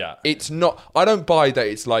family. Yeah. It's not... I don't buy that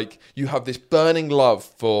it's like you have this burning love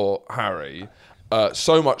for Harry...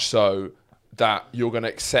 so much so that you're going to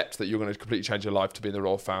accept that you're going to completely change your life to be in the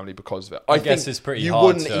royal family because of it. I guess it's pretty you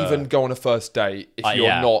hard wouldn't even go on a first date if you're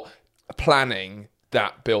not planning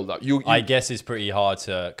that build-up. I guess it's pretty hard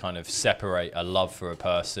to kind of separate a love for a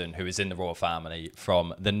person who is in the royal family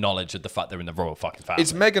from the knowledge of the fact they're in the royal fucking family.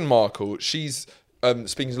 It's Meghan Markle. She's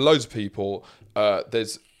speaking to loads of people.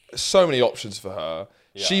 There's so many options for her.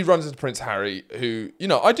 Yeah. She runs into Prince Harry, who,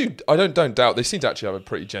 I don't doubt. They seem to actually have a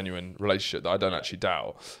pretty genuine relationship that I don't actually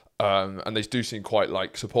doubt. And they do seem quite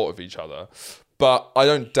supportive of each other. But I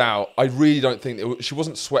really don't think she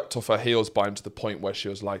wasn't swept off her heels by him to the point where she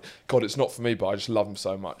was like, God, it's not for me, but I just love him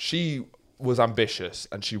so much. She was ambitious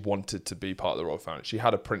and she wanted to be part of the royal family. She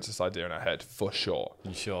had a princess idea in her head for sure.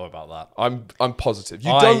 You sure about that? I'm positive.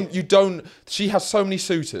 You don't. She has so many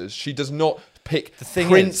suitors. She does not pick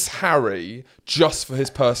Prince Harry just for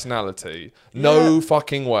his personality. No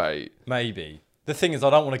fucking way. Maybe. The thing is, I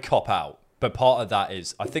don't want to cop out, but part of that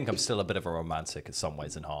is I think I'm still a bit of a romantic in some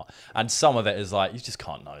ways in heart, and some of it is like you just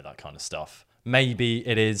can't know that kind of stuff. Maybe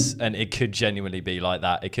it is, and it could genuinely be like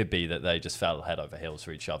that. It could be that they just fell head over heels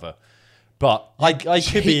for each other. But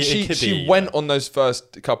she went on those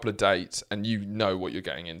first couple of dates, and you know what you're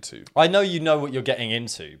getting into. I know you know what you're getting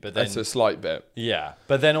into, but then it's a slight bit. Yeah,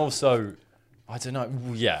 but then also, I don't know.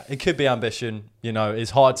 Yeah, it could be ambition. It's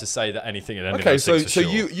hard to say that anything at any of those things for sure.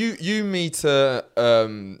 you meet a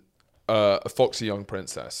foxy young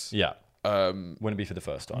princess. Yeah. Wouldn't be for the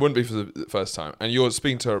first time. Wouldn't be for the first time. And you're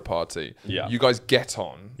speaking to her at a party. Yeah. You guys get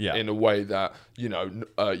on in a way that,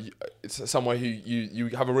 it's somewhere who you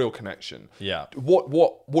have a real connection. Yeah.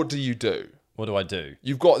 What do you do? What do I do?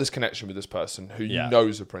 You've got this connection with this person who you know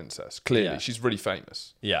is a princess. Clearly. Yeah. She's really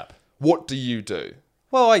famous. Yeah. What do you do?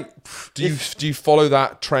 Well, do you follow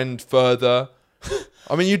that trend further?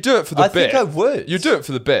 I mean, you do it for the bit. I think I would. You do it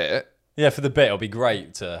for the bit. Yeah, for the bit, it'll be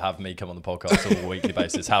great to have me come on the podcast on a weekly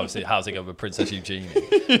basis. How's it going with Princess Eugenie?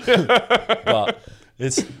 But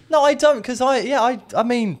no, I don't, because I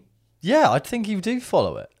think you do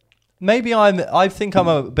follow it. Maybe I think I'm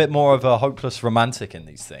a bit more of a hopeless romantic in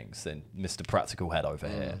these things than Mr. Practical Head over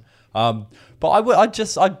here. But I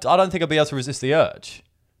don't think I'd be able to resist the urge.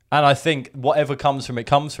 And I think whatever comes from it,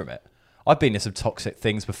 comes from it. I've been in some toxic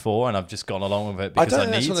things before, and I've just gone along with it because I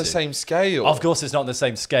don't think it's on the same scale. Of course, it's not on the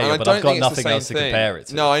same scale, but I've got nothing else to compare it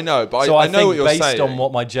to. No, I know, but I know what you're saying. Based on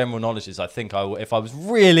what my general knowledge is, I think if I was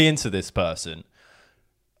really into this person,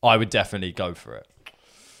 I would definitely go for it.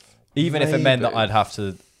 Even if it meant that I'd have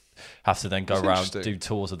to then go around, do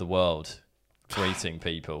tours of the world, tweeting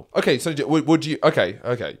people. Okay, so would you?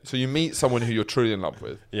 Okay. So you meet someone who you're truly in love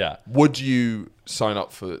with. Yeah. Would you sign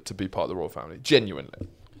up to be part of the royal family? Genuinely.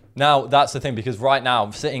 Now, that's the thing, because right now,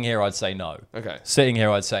 I'm sitting here, I'd say no. Okay. Sitting here,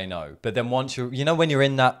 I'd say no. But then once when you're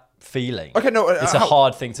in that feeling, okay, no, it's a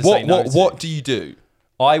hard thing to say no to. What do you do?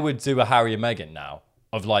 I would do a Harry and Meghan now,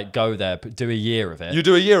 of like, go there, do a year of it. You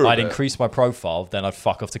do a year of it? I'd increase my profile, then I'd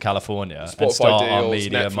fuck off to California Spotify and start deals, our media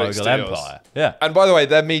Netflix mogul deals. empire. Yeah. And by the way,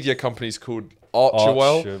 their media company's called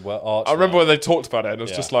Archerwell. I remember when they talked about it, and it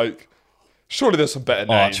was just like, surely there's some better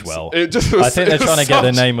names. Archwell. I think they're trying to get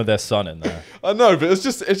the name of their son in there. I know, but it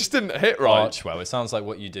just didn't hit right. Archwell. It sounds like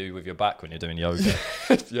what you do with your back when you're doing yoga.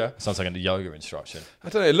 Yeah. It sounds like a yoga instruction. I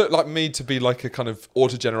don't know. It looked like me to be like a kind of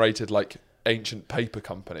auto-generated like ancient paper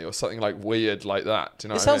company or something like weird like that. Do you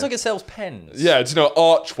know? It sounds like it sells pens. Yeah. Do you know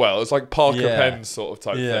Archwell? It's like Parker Pen sort of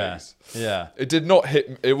type things. Yeah. It did not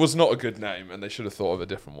hit. It was not a good name, and they should have thought of a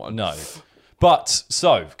different one. No. But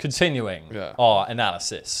so continuing our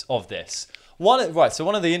analysis of this. One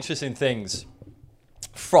of the interesting things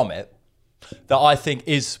from it that I think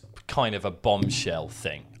is kind of a bombshell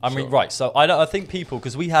thing. I mean, right? So I think people,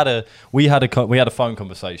 because we had a phone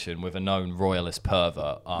conversation with a known royalist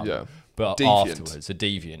pervert. But afterwards, a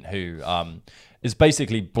deviant who is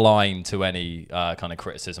basically blind to any kind of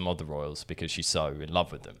criticism of the royals because she's so in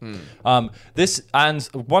love with them. This, and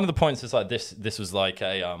one of the points is like this. This was like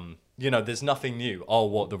a there's nothing new. Oh,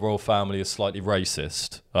 what, the royal family is slightly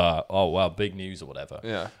racist. Oh, well, big news or whatever.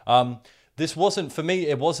 Yeah. This wasn't, for me,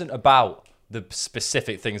 it wasn't about the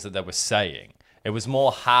specific things that they were saying. It was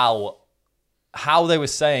more how they were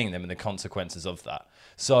saying them and the consequences of that.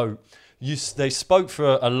 So they spoke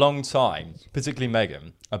for a long time, particularly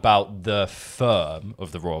Meghan, about the firm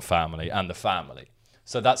of the royal family and the family.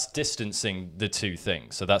 So that's distancing the two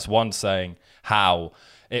things. So that's one saying how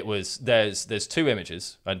it was. There's two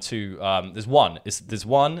images and two. There's one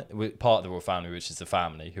part of the royal family, which is the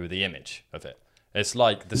family, who are the image of it. It's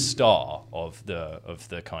like the star of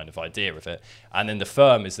the kind of idea of it, and then the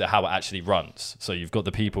firm is how it actually runs. So you've got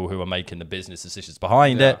the people who are making the business decisions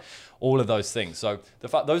behind it, all of those things. So the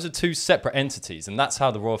fact those are two separate entities, and that's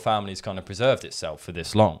how the royal family has kind of preserved itself for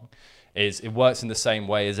this long. Is it works in the same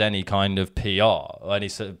way as any kind of PR or any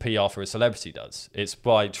sort of PR for a celebrity does. It's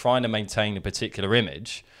by trying to maintain a particular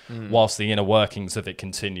image whilst the inner workings of it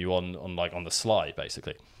continue on the slide,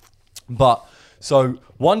 basically. But so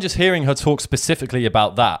one, just hearing her talk specifically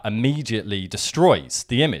about that immediately destroys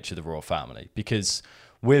the image of the royal family, because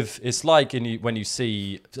it's like when you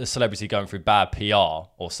see a celebrity going through bad PR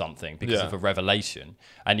or something because of a revelation,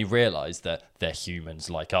 and you realise that they're humans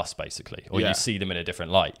like us, basically, or you see them in a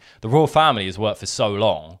different light. The royal family has worked for so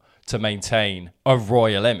long to maintain a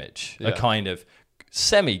royal image, a kind of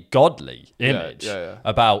semi-godly image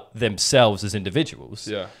about themselves as individuals.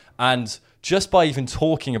 Yeah. And just by even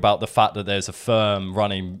talking about the fact that there's a firm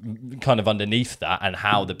running kind of underneath that and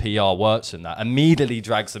how the PR works in that immediately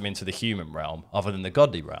drags them into the human realm other than the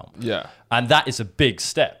godly realm. Yeah. And that is a big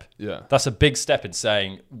step. Yeah. That's a big step in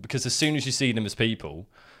saying, because as soon as you see them as people,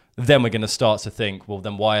 then we're going to start to think, well,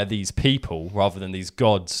 then why are these people, rather than these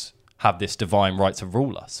gods, have this divine right to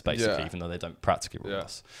rule us, basically, even though they don't practically rule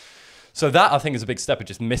us. So that, I think, is a big step in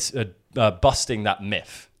just busting that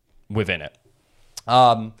myth within it.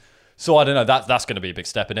 So I don't know, that's going to be a big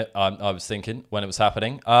step in it. I was thinking when it was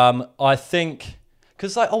happening. I think,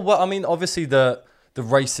 because obviously the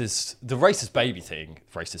racist baby thing,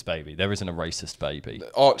 racist baby. There isn't a racist baby.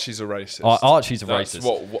 Archie's a racist. Archie's a That's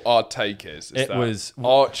racist. what our take is.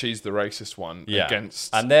 Archie's the racist one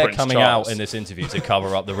against and they're Prince coming Charles. out in this interview to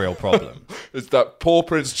cover up the real problem. It's that poor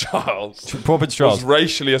Prince Charles. Was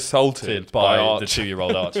racially assaulted by the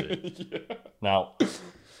 2-year-old Archie. Now.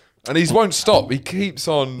 And he won't stop. He keeps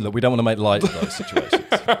on. Look, we don't want to make light of those situations.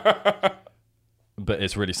 But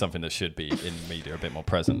it's really something that should be in media a bit more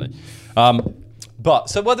presently. The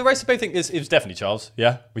racist baby thing it was definitely Charles.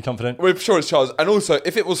 Yeah, we confident? We're sure it's Charles. And also,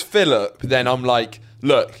 if it was Philip, then I'm like,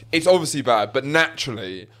 look, it's obviously bad. But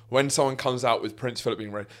naturally, when someone comes out with Prince Philip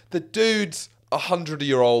being racist, the dude's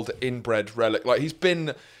 100-year-old inbred relic. Like, he's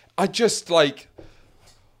been.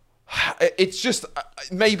 It's just,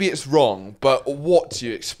 maybe it's wrong, but what do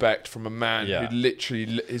you expect from a man who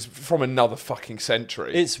literally is from another fucking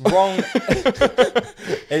century? It's wrong.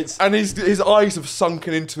 and his eyes have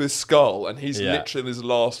sunken into his skull, and he's literally in his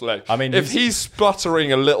last leg. I mean, if he's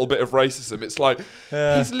sputtering a little bit of racism, it's like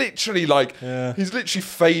he's literally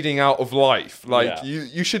fading out of life. Like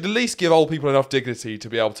you should at least give old people enough dignity to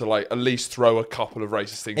be able to like at least throw a couple of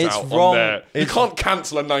racist things out on there. You can't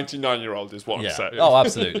cancel a 99-year-old, is what I'm saying. Oh,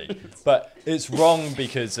 absolutely. But it's wrong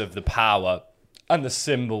because of the power and the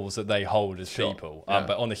symbols that they hold as people.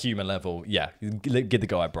 But on the human level, give the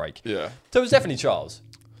guy a break. Yeah. So it's definitely Charles.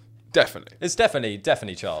 Definitely. It's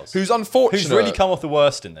definitely Charles. Who's unfortunate. Who's really come off the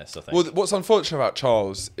worst in this, I think. Well, what's unfortunate about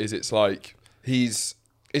Charles is it's like it's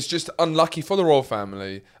just unlucky for the royal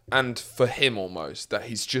family and for him almost that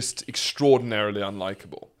he's just extraordinarily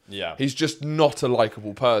unlikable. Yeah. He's just not a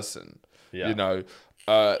likable person. Yeah. You know,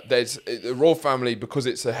 there's the royal family, because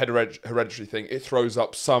it's a hereditary thing, it throws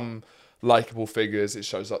up some likable figures, it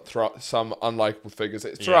shows up some unlikable figures.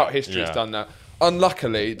 Throughout history, it's done that.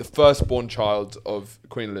 Unluckily, the firstborn child of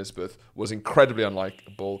Queen Elizabeth was incredibly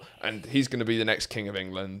unlikable, and he's going to be the next King of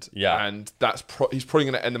England. Yeah, and he's probably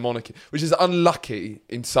going to end the monarchy, which is unlucky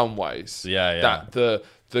in some ways. That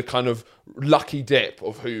the kind of lucky dip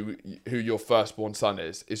of who your firstborn son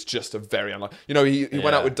is just a very unlucky. You know, he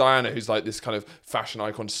went out with Diana, who's like this kind of fashion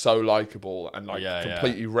icon, so likable, and like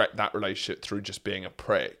completely wrecked that relationship through just being a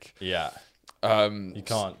prick. Yeah, you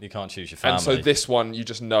can't choose your family. And so this one, you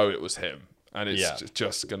just know it was him. And it's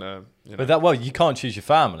just gonna. You know. But you can't choose your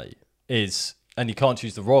family and you can't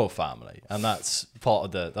choose the royal family, and that's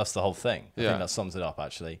that's the whole thing. I think that sums it up.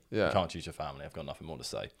 Actually, you can't choose your family. I've got nothing more to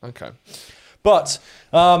say. Okay. But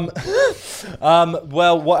well,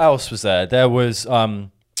 what else was there? There was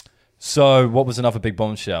so what was another big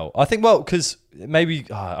bombshell? I think because maybe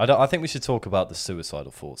I think we should talk about the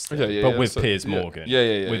suicidal thoughts thing, but with Piers Morgan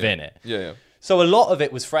within it. Yeah. So a lot of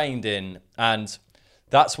it was framed in and.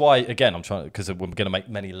 That's why, again, I'm trying because we're going to make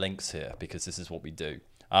many links here because this is what we do.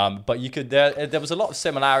 But you could there was a lot of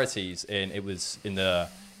similarities in the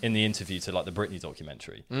interview to like the Britney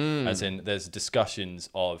documentary, as in there's discussions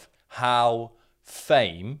of how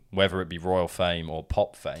fame, whether it be royal fame or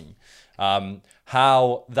pop fame,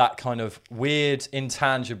 how that kind of weird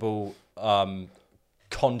intangible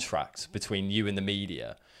contract between you and the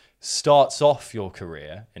media starts off your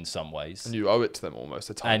career in some ways. And you owe it to them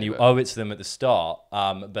almost a tiny And you bit. owe it to them at the start,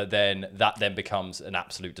 but then that becomes an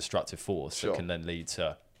absolute destructive force that can then lead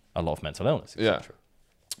to a lot of mental illness, etc.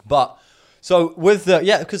 But, so with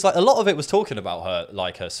because like a lot of it was talking about her,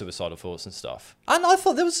 like her suicidal thoughts and stuff. And I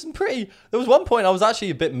thought there was one point I was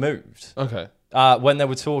actually a bit moved. Okay. When they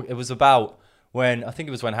were talking, it was about when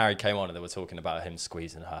Harry came on and they were talking about him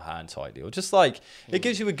squeezing her hand tightly, or just like, it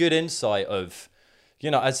gives you a good insight of, you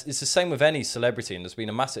know, as it's the same with any celebrity, and there's been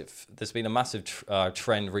a massive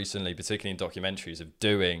trend recently, particularly in documentaries, of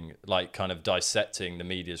doing like kind of dissecting the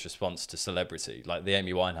media's response to celebrity. Like the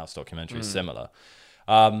Amy Winehouse documentary is similar.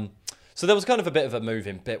 So there was kind of a bit of a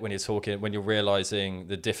moving bit when you're realizing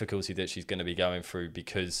the difficulty that she's going to be going through,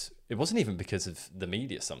 because it wasn't even because of the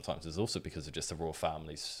media. Sometimes it's also because of just the royal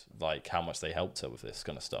families, like how much they helped her with this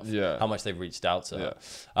kind of stuff. Yeah, how much they reached out to her.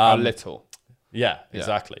 A little. Yeah,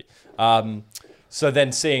 exactly. So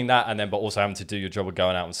then seeing that, but also having to do your job of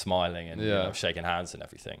going out and smiling and you know, shaking hands and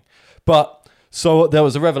everything. But so there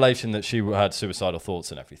was a revelation that she had suicidal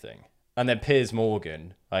thoughts and everything. And then Piers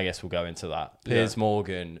Morgan, I guess we'll go into that. Piers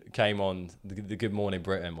Morgan came on the Good Morning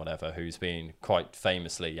Britain, whatever, who's been quite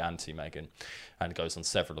famously anti-Meghan, and goes on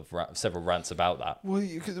several rants about that. Well,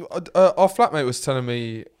 our flatmate was telling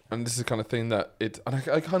me, and this is the kind of thing that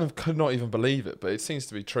I kind of could not even believe it, but it seems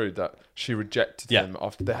to be true, that she rejected him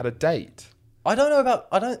after they had a date. I don't know about.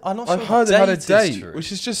 I'm not sure. I've heard they had a date,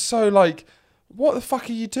 which is just so like, what the fuck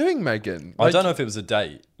are you doing, Meghan? Like, I don't know if it was a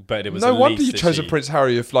date, but it was. No wonder you chose a Prince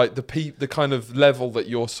Harry of like the kind of level that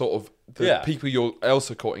you're sort of people you're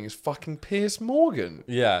also courting is fucking Piers Morgan.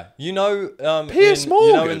 Yeah, you know, Piers Morgan.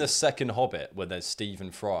 You know, in the second Hobbit where there's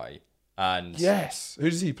Stephen Fry and yes, who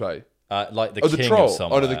does he play? Like the king the troll. Of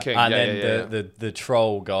somewhere. Oh, the king. And then the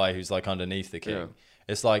troll guy who's like underneath the king. Yeah.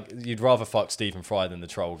 It's like you'd rather fuck Stephen Fry than the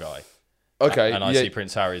troll guy. Okay, and I see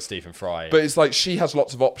Prince Harry as Stephen Fry. But it's like she has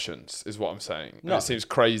lots of options, is what I'm saying. No. It seems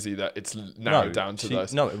crazy that it's narrowed down to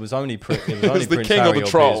those. No, it was only the Prince king Harry or the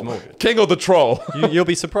troll. King or the troll. You'll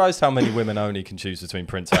be surprised how many women only can choose between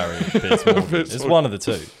Prince Harry and Piers Morgan. It's one of the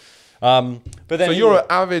two. But then so you're an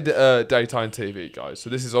avid daytime TV guy. So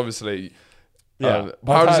this is obviously... how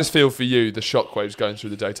does this feel for you, the shockwaves going through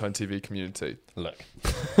the daytime TV community? Look.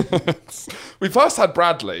 We first had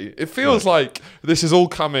Bradley. It feels like this is all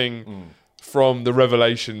coming... from the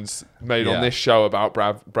revelations made on this show about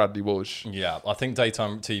Bradley Walsh. Yeah, I think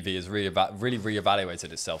daytime TV has really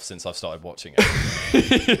reevaluated itself since I've started watching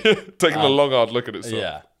it. Taking a long, hard look at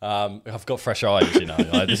itself. Yeah, I've got fresh eyes,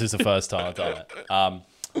 Like, this is the first time I've done it.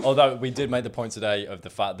 Although we did make the point today of the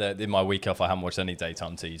fact that in my week off, I haven't watched any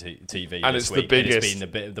daytime TV and this it's week. The biggest. It's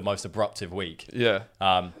been the most abruptive week. Yeah.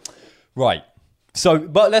 Right. So,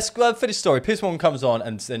 but let's finish the story. Piers Morgan comes on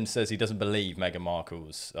and then says he doesn't believe Meghan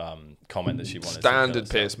Markle's comment that she wanted. Standard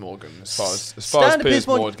Piers Morgan, as far as Piers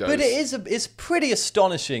Morgan goes. But it's pretty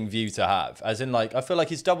astonishing view to have. As in, like, I feel like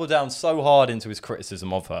he's doubled down so hard into his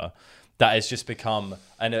criticism of her that it's just become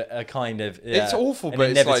a kind of it's awful, but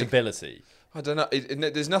inevitability. It's like, I don't know.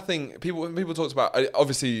 There's nothing. When people talked about,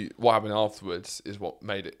 obviously what happened afterwards is what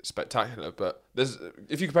made it spectacular. But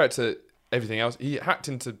if you compare it to everything else, he hacked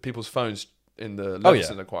into people's phones in the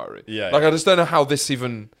Leveson inquiry. I just don't know how this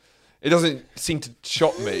even. It doesn't seem to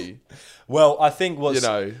shock me. Well, I think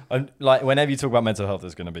like whenever you talk about mental health,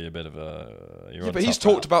 there's going to be a bit of a. But he's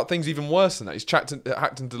talked about things even worse than that. He's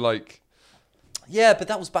hacked into like. Yeah, but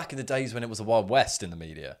that was back in the days when it was the Wild West in the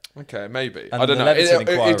media. Okay, maybe. And I don't know.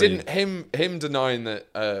 It didn't. Him denying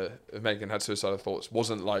that Meghan had suicidal thoughts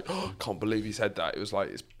wasn't like, oh, I can't believe he said that. It was like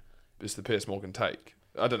it's the Piers Morgan take.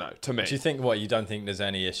 I don't know. To me, do you think you don't think there's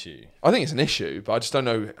any issue? I think it's an issue, but I just don't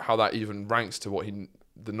know how that even ranks to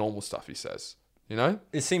the normal stuff he says.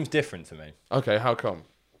 It seems different to me. Okay, how come?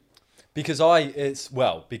 Because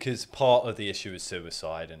because part of the issue is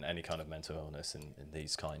suicide and any kind of mental illness and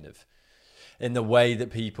these kind of. In the way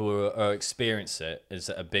that people experience it, is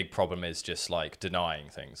that a big problem is just like denying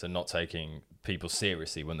things and not taking people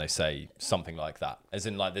seriously when they say something like that. As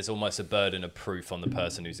in, like, there's almost a burden of proof on the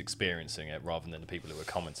person who's experiencing it rather than the people who are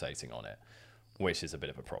commentating on it, which is a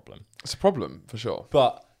bit of a problem. It's a problem for sure.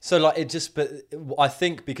 But I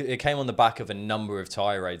think because it came on the back of a number of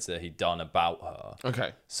tirades that he'd done about her.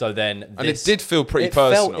 Okay. So then, it did feel pretty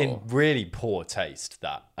personal. It felt in really poor taste.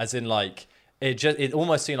 That, as in, like. It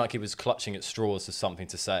almost seemed like he was clutching at straws for something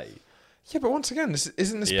to say. Yeah, but once again,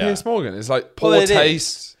 isn't this Piers Morgan? It's like poor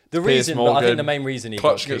taste. The reason, I think the main reason he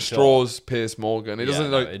clutching at straws, Piers Morgan. It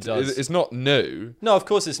doesn't it does. It's not new. No, of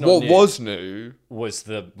course it's not. What was new was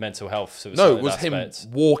the mental health suicide. No, it was him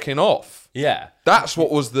walking off. Yeah, that's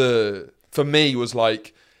what was for me was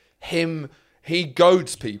like him. He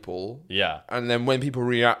goads people. Yeah, and then when people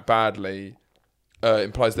react badly,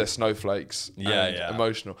 implies they're snowflakes. And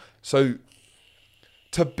emotional. So.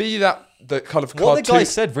 To be the kind of what the guy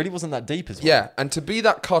said really wasn't that deep as well. Yeah, and to be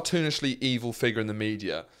that cartoonishly evil figure in the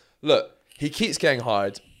media. Look, he keeps getting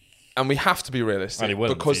hired, and we have to be realistic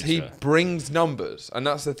because he brings numbers, and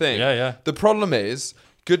that's the thing. Yeah. The problem is,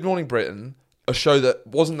 Good Morning Britain, a show that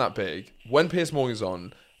wasn't that big, when Piers Morgan's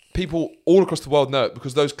on, people all across the world know it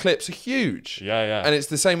because those clips are huge. Yeah. And it's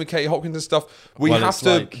the same with Katie Hopkins and stuff. We have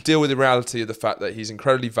to deal with the reality of the fact that he's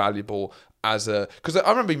incredibly valuable because I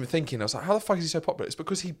remember even thinking, I was like, how the fuck is he so popular? It's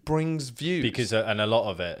because he brings views. Because and a lot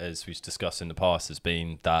of it, as we've discussed in the past, has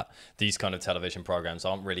been that these kind of television programs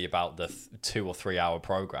aren't really about the 2 or 3 hour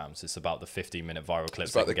programs. It's about the 15-minute viral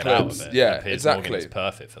clips they can get out of it. Yeah, and Piers exactly. Morgan is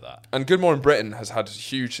perfect for that. And Good Morning Britain has had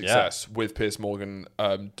huge success with Piers Morgan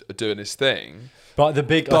doing his thing. But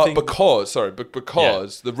because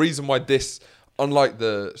the reason why this, unlike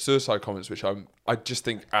the suicide comments, which I just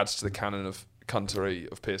think adds to the canon of cuntery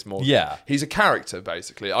of Piers Morgan. Yeah, he's a character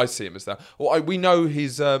basically. I see him as that. Well, we know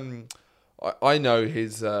his. I know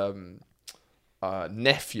his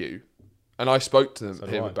nephew, and I spoke to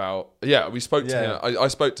him about. Yeah, we spoke to him. I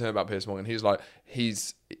spoke to him about Piers Morgan. He's like,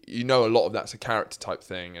 a lot of that's a character type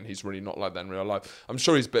thing, and he's really not like that in real life. I'm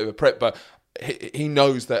sure he's a bit of a prick, but. He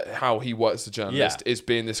knows that how he works as a journalist is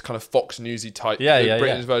being this kind of Fox Newsy type,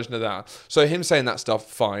 Britain's version of that. So him saying that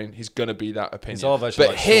stuff, fine, he's going to be that opinion. It's our version, but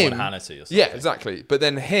like Sean Hannity or something. Yeah, exactly. But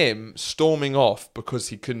then him storming off because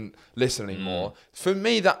he couldn't listen anymore. For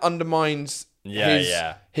me, that undermines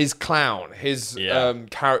his clown, his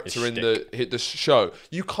character in the show.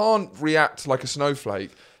 You can't react like a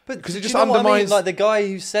snowflake. Because it just undermines. Like the guy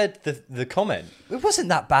who said the comment, it wasn't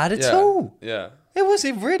that bad at all. Yeah.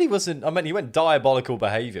 It really wasn't. I mean, he went diabolical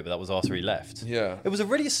behaviour, but that was after he left. Yeah. It was a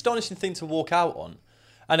really astonishing thing to walk out on.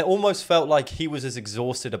 And it almost felt like he was as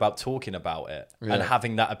exhausted about talking about it and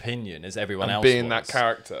having that opinion as everyone else being that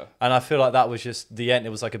character. And I feel like that was just the end. It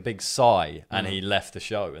was like a big sigh and he left the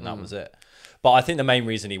show and that was it. But I think the main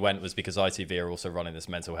reason he went was because ITV are also running this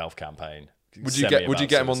mental health campaign. Would you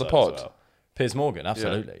get him on the pod? Well. Piers Morgan,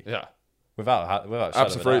 absolutely. Yeah. Without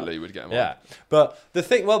absolutely would get him on. Yeah. But the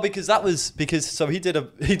thing, so he did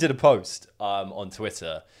a post on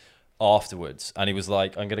Twitter afterwards and he was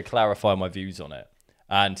like, I'm going to clarify my views on it.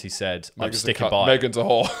 And he said, I'm sticking by. Megan's a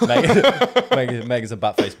whore. Megan's a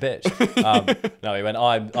bat-faced bitch. No, he went,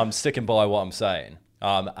 I'm sticking by what I'm saying.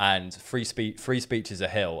 And free speech is a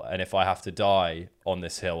hill. And if I have to die on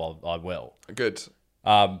this hill, I will. Good.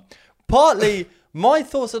 Partly, my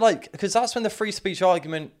thoughts are like, because that's when the free speech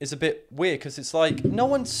argument is a bit weird, because it's like, no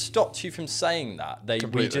one stopped you from saying that.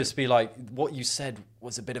 We just be like, what you said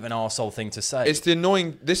was a bit of an arsehole thing to say. This is the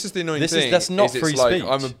annoying thing. That's not free speech.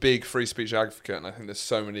 I'm a big free speech advocate, and I think there's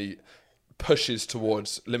so many pushes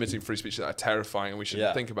towards limiting free speech that are terrifying and we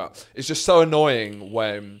shouldn't think about. It's just so annoying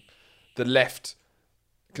when the left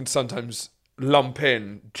can sometimes lump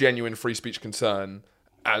in genuine free speech concern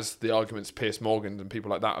as the arguments Piers Morgan and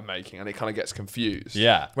people like that are making, and it kind of gets confused.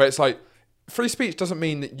 Yeah. Where it's like, free speech doesn't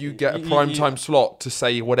mean that you get a prime time slot to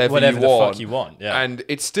say whatever the fuck you want. Yeah. And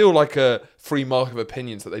it's still like a free mark of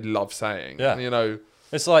opinions that they love saying. Yeah. And, you know,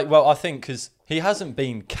 it's like, well, I think because he hasn't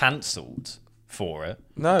been cancelled for it.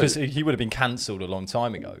 No. Because he would have been cancelled a long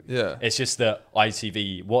time ago. Yeah. It's just that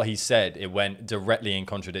ITV, what he said, it went directly in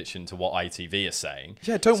contradiction to what ITV is saying.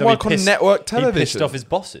 Yeah, don't work on network television. He pissed off his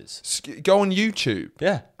bosses. Go on YouTube.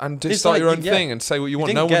 Yeah. And just start your own thing and say what you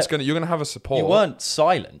want. You're going to have a support. You weren't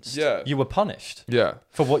silenced. Yeah. You were punished. Yeah.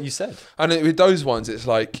 For what you said. And with those ones, it's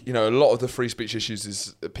like, you know, a lot of the free speech issues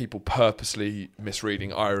is people purposely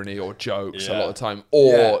misreading irony or jokes a lot of the time,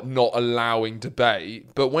 or not allowing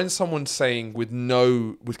debate. But when someone's saying with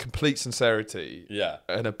complete sincerity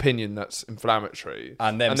an opinion that's inflammatory,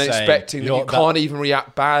 and then expecting that you can't even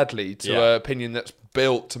react badly to an opinion that's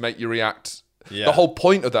built to make you react. Yeah. The whole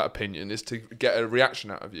point of that opinion is to get a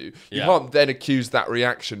reaction out of you. You can't then accuse that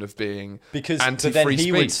reaction of being anti-free speech. Then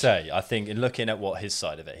he would say, I think, in looking at what his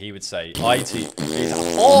side of it, he would say, I'm Piers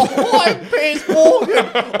Morgan.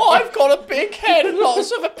 I've got a big head and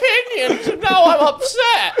lots of opinions, and now I'm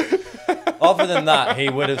upset. Other than that, he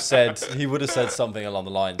would have said something along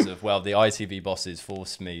the lines of, well, the ITV bosses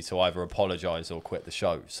forced me to either apologise or quit the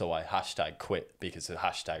show, so I #quit because of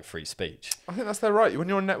 #free speech. I think that's their right. When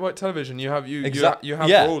you're on network television, you have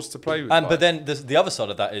rules to play with. But then the other side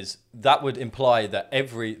of that is that would imply that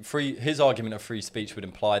his argument of free speech would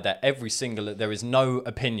imply that there is no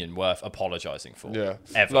opinion worth apologising for. Yeah.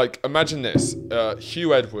 Ever. Like, imagine this: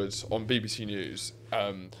 Hugh Edwards on BBC News.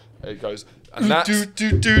 It goes, and that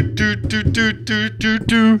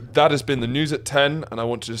has been the news at 10, and I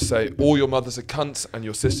want to just say, all your mothers are cunts and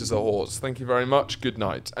your sisters are whores. Thank you very much. Good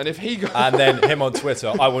night. And if he goes, and then him on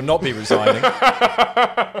Twitter, I will not be resigning.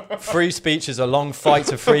 Free speech is a long fight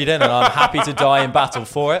to freedom, and I'm happy to die in battle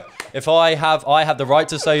for it. If I have the right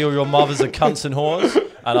to say all your mothers are cunts and whores,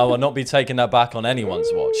 and I will not be taking that back on anyone's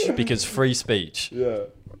watch because free speech. Yeah.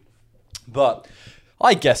 But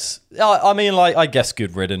I guess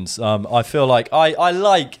good riddance. I feel like I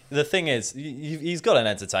like, the thing is, he's got an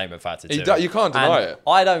entertainment factor to it. You can't deny it.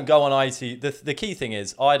 I don't go on IT. The key thing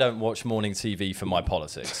is I don't watch morning TV for my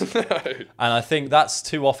politics. No. And I think that's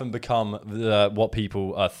too often become what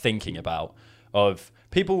people are thinking about. Of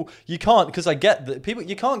people, you can't, because I get that people,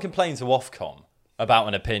 you can't complain to Ofcom about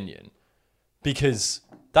an opinion because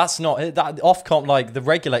that's not that Ofcom. Like, the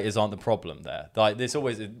regulators aren't the problem there. Like,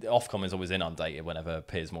 Ofcom is always inundated whenever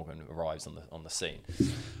Piers Morgan arrives on the scene.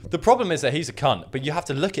 The problem is that he's a cunt, but you have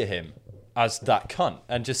to look at him as that cunt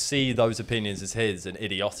and just see those opinions as his and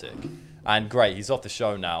idiotic. And great, he's off the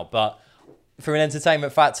show now. But for an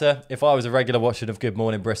entertainment factor, if I was a regular watcher of Good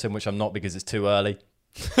Morning Britain, which I'm not because it's too early.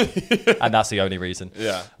 And that's the only reason.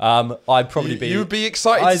 Yeah. I'd probably be. You'd be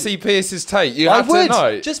excited to see Pierce's take. I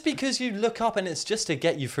would. Just because you look up and it's just to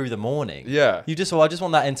get you through the morning. Yeah. I just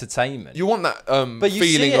want that entertainment. You want that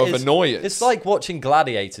feeling of annoyance. It's like watching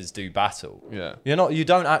gladiators do battle. Yeah. You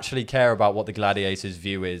don't actually care about what the gladiators'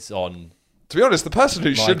 view is on. To be honest, the person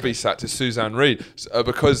who should be sacked is Suzanne Reid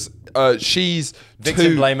because she's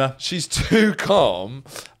victim blamer. She's too calm,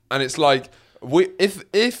 and it's like if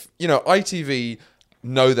ITV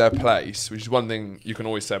know their place, which is one thing you can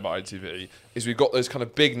always say about ITV, is we've got those kind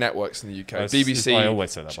of big networks in the UK. BBC, I always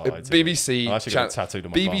say that about ITV. BBC, I actually got it tattooed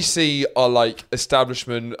on my BBC are like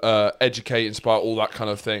establishment, educate, inspire, all that kind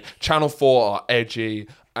of thing. Channel 4 are edgy,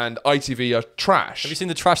 and ITV are trash. Have you seen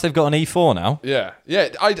the trash they've got on E4 now? Yeah.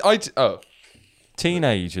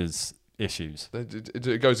 Teenagers issues.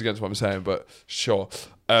 It goes against what I'm saying, but sure.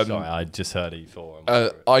 Sorry, I just heard E4.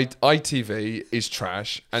 ITV is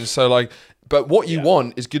trash, and so like. But what you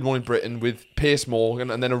want is Good Morning Britain with Piers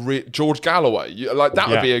Morgan and then George Galloway. That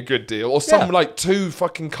would be a good deal. Or some like too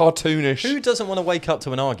fucking cartoonish. Who doesn't want to wake up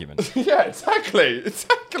to an argument? Yeah, exactly.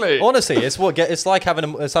 Honestly, it's like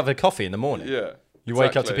let's have a coffee in the morning. Yeah. You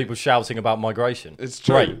wake up to people shouting about migration. It's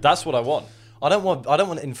true. Great. That's what I want. I don't want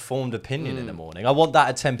an informed opinion in the morning. I want that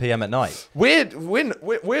at 10 p.m. at night. We're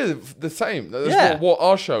the same. That's what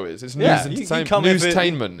our show is. It's news entertainment.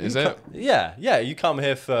 Newstainment, is it? Yeah. You come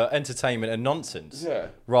here for entertainment and nonsense,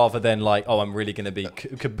 rather than like, oh, I'm really going to be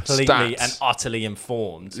completely and utterly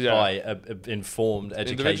informed by informed,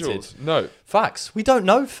 educated facts. We don't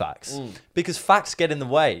know facts because facts get in the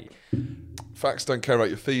way. Facts don't care about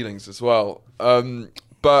your feelings as well.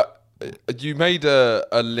 But you made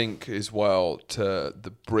a link as well to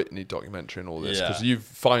the Britney documentary and all this because you've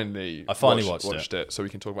finally watched it, so we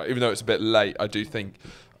can talk about it. Even though it's a bit late, I do think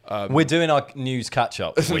we're doing our news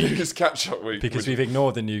catch-up week. News catch-up week because we've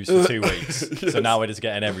ignored the news for 2 weeks. So now we're just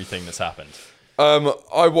getting everything that's happened.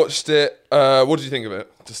 I watched it. What did you think of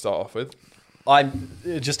it to start off with? I'm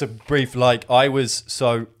just a brief I was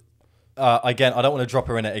so. Again, I don't want to drop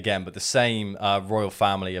her in it again, but the same royal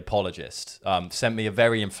family apologist sent me a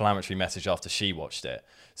very inflammatory message after she watched it,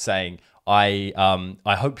 saying, "I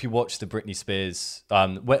hope you watch the Britney Spears, I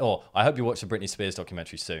hope you watch the Britney Spears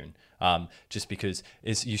documentary soon, just because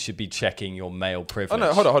you should be checking your male privilege." Oh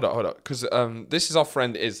no, hold on, because this is our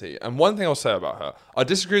friend Izzy, and one thing I'll say about her, I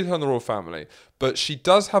disagree with her on the royal family, but she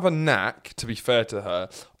does have a knack, to be fair to her,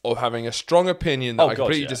 of having a strong opinion that I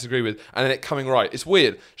completely disagree with, and then it coming right. It's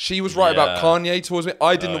weird. She was right about Kanye towards me.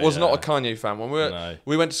 I was not a Kanye fan. When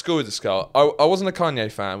we went to school with this girl, I wasn't a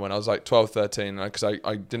Kanye fan when I was like 12, 13, because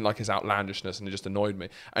I didn't like his outlandishness and it just annoyed me.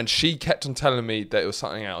 And she kept on telling me that it was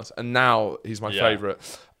something else, and now he's my favourite.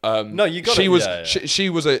 No, you got she was a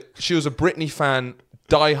Britney fan,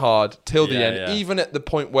 die hard till the end, even at the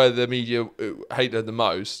point where the media hated her the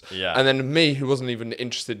most. Yeah. And then me, who wasn't even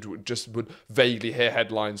interested, just would vaguely hear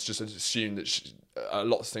headlines, just assume that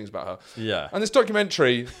lots of things about her. Yeah. And this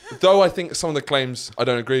documentary, though I think some of the claims I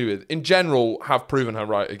don't agree with, in general have proven her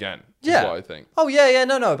right again. Yeah. Is what I think. Oh, yeah.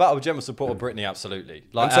 No. About a general support of Britney, absolutely.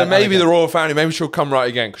 And so maybe the royal family, maybe she'll come right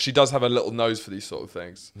again, because she does have a little nose for these sort of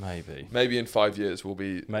things. Maybe in 5 years we'll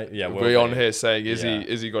be on here saying,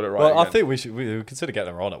 Izzy got it right again. I think we consider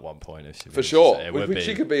getting her on at one point. If she for sure.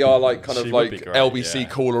 She could be our LBC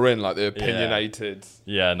caller in, like the opinionated.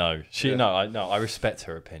 Yeah, no. I respect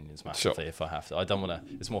her opinions massively if I have to. I don't want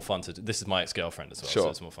to. It's more fun to. This is my ex-girlfriend as well, so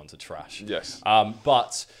it's more fun to trash. Yes.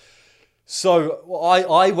 But. So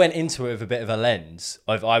I went into it with a bit of a lens.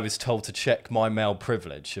 I was told to check my male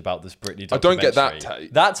privilege about this Britney documentary. I don't get that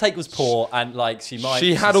take. That take was poor, and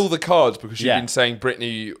she had all the cards because she'd been saying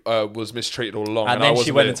Britney was mistreated all along, and then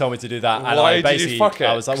she went and told me to do that. And why did you fuck it?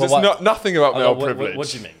 I was like, there's nothing about male privilege. What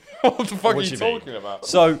do you mean? What the fuck are you talking about?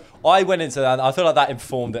 So I went into that, and I feel like that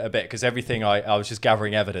informed it a bit, because everything I was just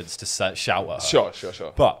gathering evidence to shout at her.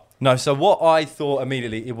 Sure. But no, so what I thought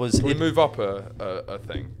immediately, it was... Can we move up a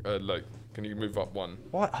thing? Can you move up one?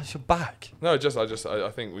 What? That's your back. No, I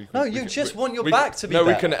think we. No, you just want your back to be. No,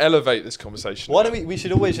 we can elevate this conversation. Why don't we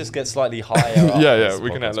should always just get slightly higher. We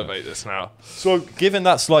can elevate this now. So, given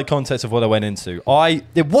that slight context of what I went into,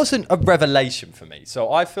 it wasn't a revelation for me.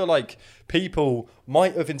 So I feel like people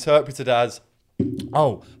might have interpreted as,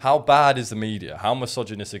 oh, how bad is the media? How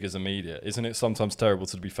misogynistic is the media? Isn't it sometimes terrible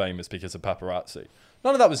to be famous because of paparazzi?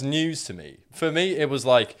 None of that was news to me. For me, it was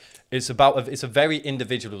like, it's a very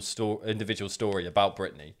individual story about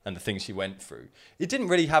Britney and the things she went through. It didn't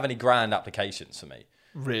really have any grand applications for me.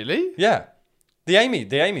 Really? Yeah. The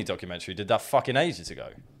Amy documentary did that fucking ages ago.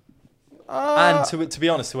 And to be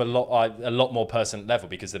honest, to a lot more personal level,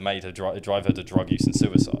 because they made her drive her to drug use and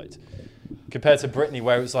suicide. Compared to Britney,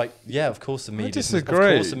 where it was like, yeah, of course the media's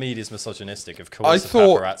misogynistic. Of course the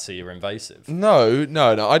paparazzi are invasive. No,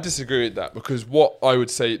 I disagree with that, because what I would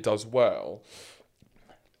say it does well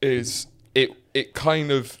is it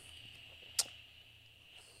kind of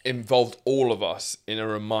involved all of us in a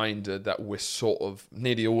reminder that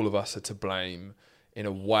nearly all of us are to blame in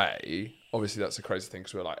a way. Obviously, that's a crazy thing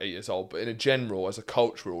because we're like 8 years old, but in a general, as a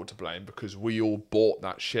culture, we're all to blame because we all bought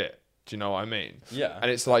that shit. Do you know what I mean? Yeah.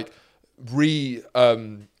 And it's like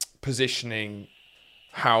positioning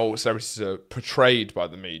how celebrities are portrayed by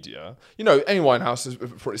the media. You know, Amy Winehouse is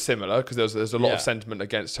pretty similar because there's a lot of sentiment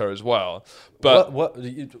against her as well. But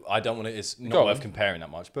I don't want to. It's not worth comparing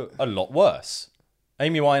that much, but a lot worse.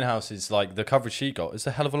 Amy Winehouse is like, the coverage she got is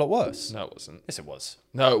a hell of a lot worse. No, it wasn't. Yes, it was.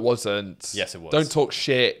 No, it wasn't. Yes, it was. Don't talk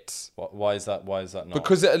shit. Why is that? Why is that not?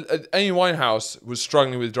 Because Amy Winehouse was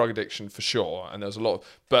struggling with drug addiction for sure, and there was a lot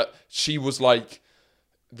but she was like.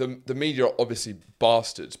 The media are obviously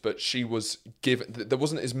bastards, but she was given. There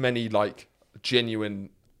wasn't as many like genuine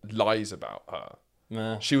lies about her.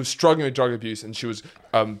 She was struggling with drug abuse, and she was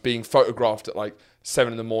being photographed at like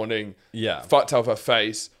 7 a.m. Yeah. Fucked out of her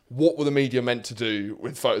face. What were the media meant to do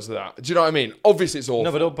with photos of that? Do you know what I mean? Obviously, it's awful.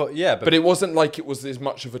 No, but it wasn't like it was as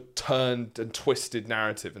much of a turned and twisted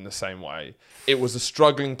narrative in the same way. It was a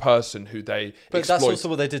struggling person who they. But that's also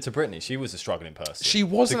what they did to Britney. She was a struggling person. She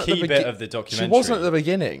wasn't the key bit of the documentary. She wasn't at the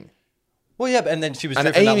beginning. Well, yeah, and then she was.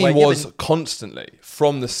 And Amy was constantly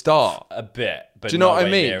from the start. A bit. But do you know what I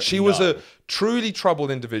mean? She was a truly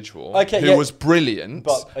troubled individual who was brilliant,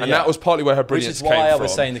 and that was partly where her brilliance came from. Which is why I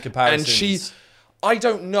was saying the comparisons. And I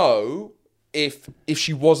don't know if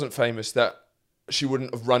she wasn't famous that she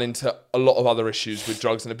wouldn't have run into a lot of other issues with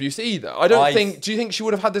drugs and abuse either. I don't think. Do you think she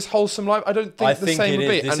would have had this wholesome life? I don't think the same would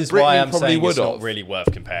be. This and is Britney why I'm probably saying would it's have. not really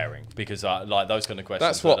worth comparing because like those kind of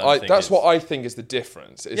questions. That's what I think is the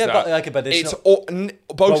difference. Is but it's not,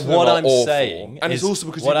 both of them are awful. Saying and it's also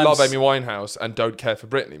because you love Amy Winehouse and don't care for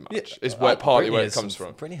Britney much. Is partly where it comes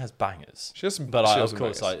from. Britney has bangers. She has some, but of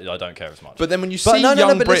course I don't care as much. But then when you see young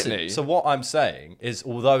Britney, so what I'm saying is,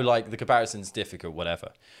 although like the comparison's difficult,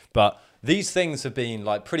 whatever, but these things have been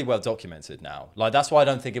like pretty well documented now. Like that's why I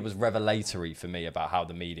don't think it was revelatory for me about how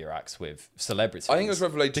the media acts with celebrities. I think it was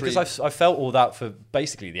revelatory because I felt all that for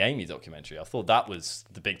basically the Amy documentary. I thought that was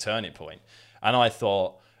the big turning point, and I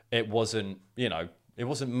thought it wasn't, it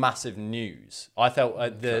wasn't massive news. I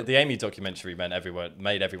felt the Amy documentary made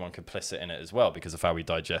everyone complicit in it as well because of how we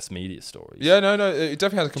digest media stories. Yeah, no, it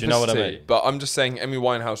definitely has a complicity. Do you know what I mean? But I'm just saying, Amy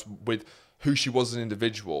Winehouse, with who she was as an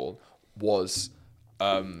individual, was.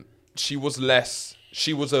 She was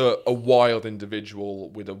a wild individual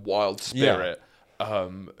with a wild spirit,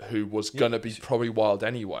 who was gonna be probably wild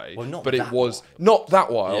anyway. Well, it was not that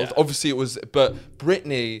wild. Yeah. Obviously, it was. But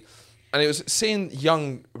Britney, and it was seeing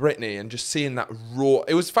young Britney and just seeing that raw.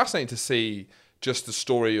 It was fascinating to see just the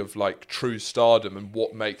story of like true stardom and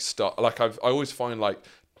what makes star. Like I always find like.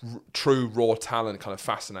 True raw talent kind of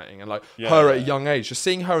fascinating, and like her at a young age, just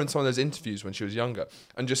seeing her in some of those interviews when she was younger,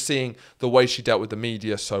 and just seeing the way she dealt with the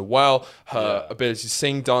media so well, her ability to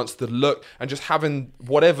sing, dance, the look, and just having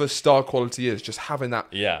whatever star quality is, just having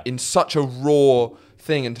that in such a raw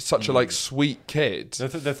thing and such a like sweet kid.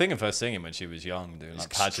 The thing of her singing when she was young, doing like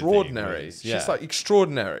extraordinary. She's like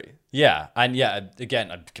extraordinary. Yeah, and again,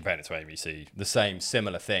 I'm comparing it to Amy. See the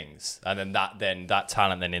similar things, and then that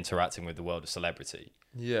talent then interacting with the world of celebrity.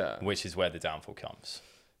 Yeah. Which is where the downfall comes.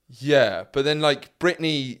 Yeah, but then like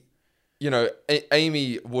Britney,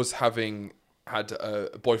 Amy was had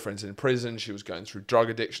boyfriends in prison. She was going through drug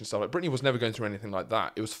addiction stuff. Like Britney was never going through anything like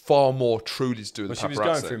that. It was far more truly to do with the paparazzi. She was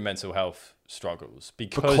going through mental health struggles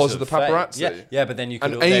because of the paparazzi. Yeah, but then you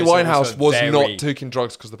could. And Amy Winehouse was not taking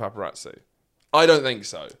drugs because of the paparazzi. I don't think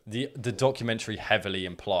so. The documentary heavily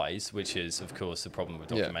implies, which is of course the problem with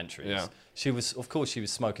documentaries. Yeah. She was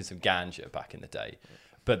smoking some ganja back in the day,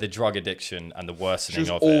 but the drug addiction and the worsening of it.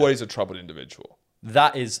 She was always a troubled individual.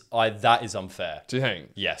 That is unfair. Do you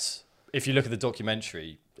think? Yes. If you look at the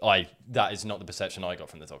documentary, that is not the perception I got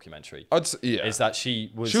from the documentary. Is that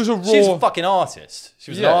she was a fucking artist.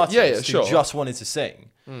 She was an artist who just wanted to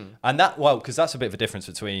sing. And because that's a bit of a difference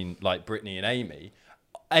between like Britney and Amy.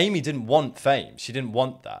 Amy didn't want fame. She didn't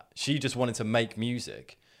want that. She just wanted to make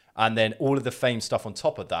music. And then all of the fame stuff on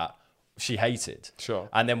top of that, she hated. Sure.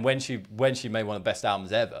 And then when she made one of the best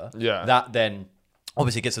albums ever, yeah, that then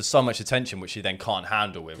obviously gets her so much attention, which she then can't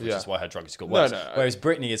handle with, which is why her drugs got worse. Whereas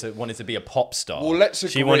Britney wanted to be a pop star. Well, let's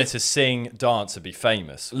agree. She wanted to sing, dance, and be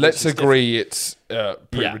famous. Let's agree it's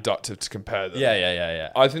pretty reductive to compare them. Yeah.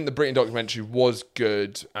 I think the Britney documentary was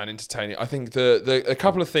good and entertaining. I think a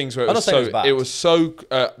couple of things where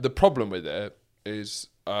the problem with it is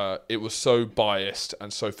it was so biased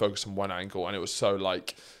and so focused on one angle, and it was so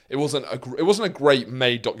like it wasn't a great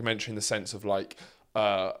made documentary in the sense of like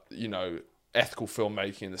ethical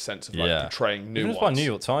filmmaking in the sense of like portraying nuance. It was by New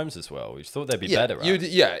York Times as well. We thought they'd be better at.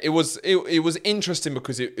 It was interesting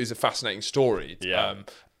because it is a fascinating story.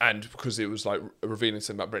 And because it was like revealing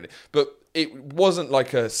something about Britney, but it wasn't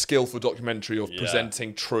like a skillful documentary of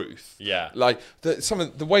presenting truth. Yeah, like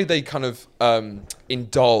the way they kind of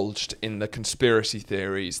indulged in the conspiracy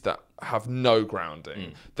theories that have no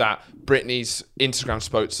grounding. That Britney's Instagram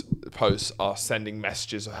posts are sending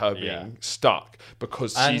messages of her being stuck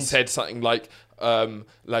because she said something like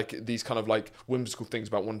these kind of like whimsical things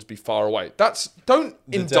about wanting to be far away. Don't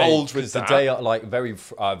indulge with that. The day, like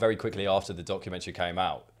very quickly after the documentary came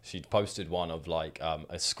out, she posted one of like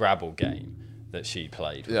a Scrabble game that she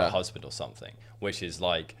played with her husband or something, which is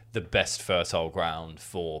like the best fertile ground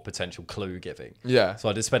for potential clue giving. Yeah. So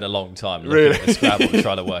I did spend a long time looking at the Scrabble and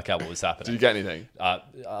trying to work out what was happening. Did you get anything?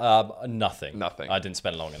 Nothing. Nothing. I didn't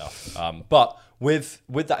spend long enough. But with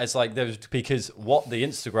that, it's like because what the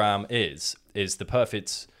Instagram is the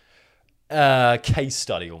perfect case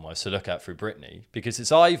study almost to look at through Britney, because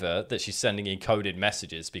it's either that she's sending encoded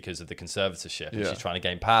messages because of the conservatorship and she's trying to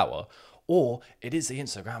gain power, or it is the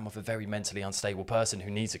Instagram of a very mentally unstable person who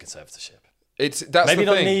needs a conservatorship. That's maybe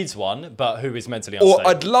not needs one, but who is mentally unstable. Or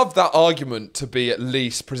I'd love that argument to be at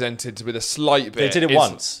least presented with a slight bit. They did it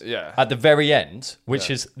once, at the very end, which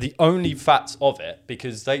is the only fact of it,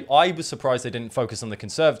 because I was surprised they didn't focus on the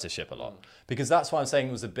conservatorship a lot, because that's why I'm saying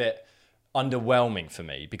it was a bit underwhelming for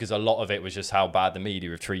me, because a lot of it was just how bad the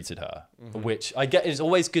media have treated her, which I get is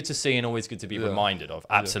always good to see and always good to be reminded of,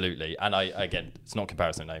 absolutely. And again, it's not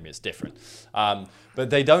comparison to Naomi, it's different, but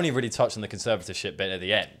they don't even really touch on the conservatorship bit at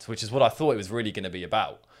the end, which is what I thought it was really going to be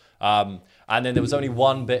about. And then there was only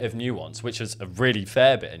one bit of nuance, which was a really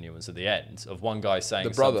fair bit of nuance at the end, of one guy saying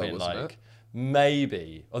the brother, something like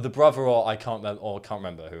maybe, or the brother, or I can't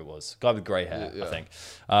remember who it was, guy with grey hair, I think,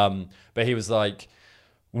 but he was like,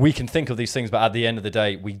 we can think of these things, but at the end of the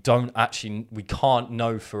day, we can't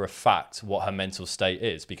know for a fact what her mental state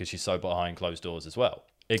is, because she's so behind closed doors as well.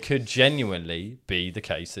 It could genuinely be the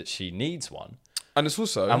case that she needs one. And it's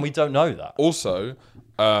also... And we don't know that. Also,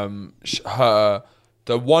 the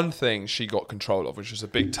one thing she got control of, which was a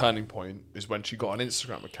big turning point, is when she got an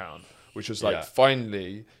Instagram account, which was like,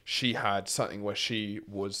 finally, she had something where she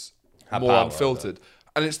was more unfiltered.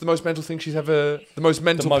 And it's the most mental thing she's ever... The most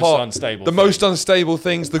unstable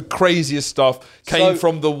things, the craziest stuff came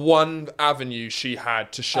from the one avenue she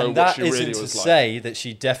had to show what she really was like. And that isn't to say that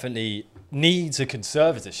she definitely needs a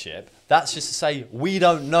conservatorship. That's just to say we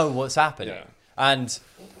don't know what's happening. Yeah. And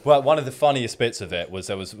well, one of the funniest bits of it was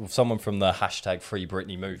there was someone from the hashtag Free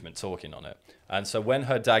Britney movement talking on it. And so when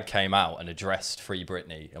her dad came out and addressed Free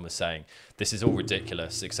Britney and was saying, this is all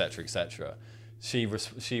ridiculous, etc., etc., she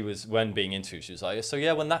was, when being interviewed, she was like, so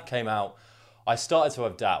yeah, when that came out, I started to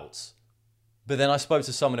have doubts. But then I spoke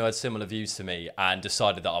to someone who had similar views to me and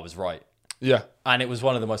decided that I was right. Yeah. And it was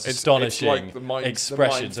one of the most astonishing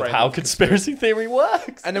expressions of how conspiracy theory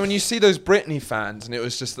works. And then when you see those Britney fans, and it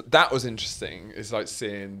was just, that was interesting. It's like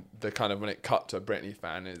seeing the kind of, when it cut to a Britney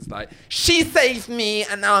fan, it's like, she saved me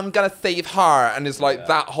and now I'm going to save her. And it's like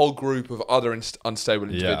that whole group of other unstable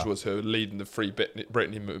individuals who are leading the Free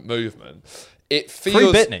Britney movement. It feels...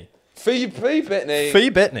 Free Britney. Fee Britney. Fee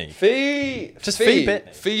Britney. Fee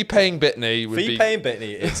Britney. Fee paying Britney would be... Fee paying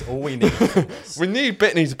Britney is all we need. We need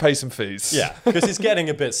Britney to pay some fees. Yeah, because it's getting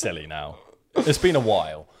a bit silly now. It's been a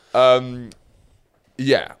while.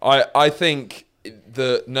 Yeah, I think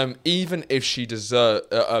even if she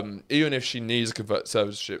even if she needs a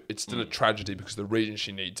conservatorship, it's still a tragedy, because the reason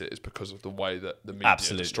she needs it is because of the way that the media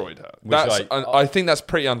destroyed her. I think that's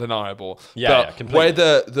pretty undeniable. Yeah, completely. Where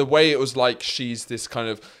the way it was like she's this kind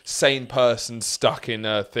of sane person stuck in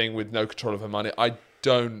a thing with no control of her money, I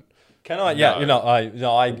don't. Can I? Yeah, we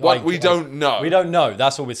don't know. We don't know.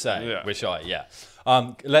 That's what we're saying. Yeah. Which a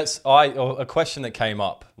question that came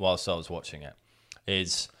up whilst I was watching it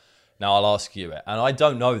is. Now I'll ask you it, and I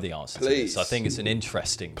don't know the answer to this. I think it's an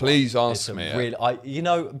interesting. Please answer me.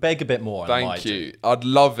 Beg a bit more. Thank you. I'd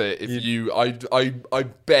love it if you. I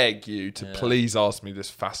beg you to please ask me this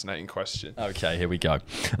fascinating question. Okay, here we go.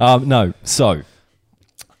 So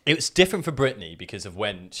it was different for Britney because of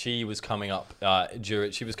when she was coming up.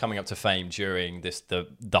 She was coming up to fame during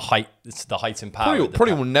the height in power.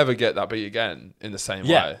 Probably will never get that big again in the same way.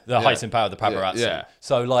 Yeah, the height in power of the paparazzi. Yeah.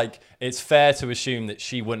 So it's fair to assume that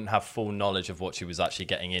she wouldn't have full knowledge of what she was actually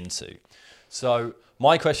getting into. So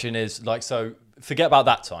my question is forget about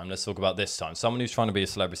that time. Let's talk about this time. Someone who's trying to be a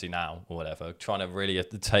celebrity now or whatever, trying to really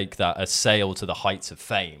take a sail to the heights of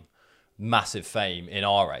fame, massive fame in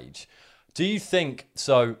our age. Do you think,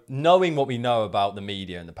 so knowing what we know about the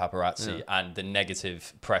media and the paparazzi and the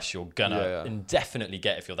negative press you're gonna indefinitely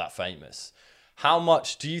get if you're that famous, how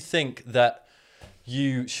much do you think that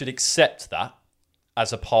you should accept that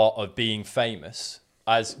as a part of being famous,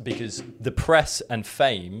 because the press and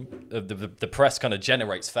fame, the press kind of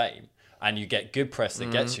generates fame, and you get good press that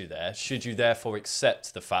gets you there, should you therefore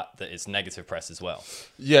accept the fact that it's negative press as well?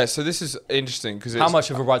 Yeah, so this is interesting because how much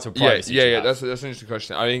of a right to privacy? That's an interesting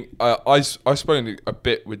question. I think I've spoken a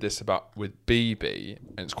bit with BB,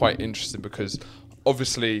 and it's quite interesting because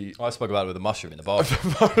obviously I spoke about it with a mushroom in the bar.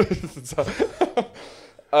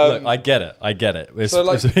 Look, I get it.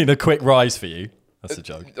 It's been a quick rise for you. That's a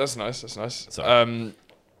joke. That's nice. Sorry.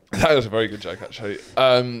 That was a very good joke, actually.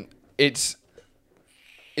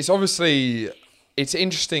 It's obviously it's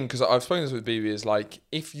interesting because I've spoken this with BB. Is like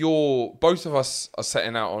if both of us are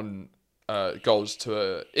setting out on goals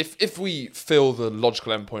to if we feel the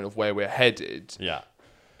logical endpoint of where we're headed. Yeah.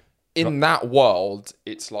 In that world,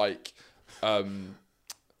 it's like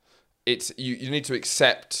it's you need to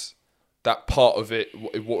accept that part of it,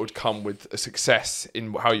 what would come with a success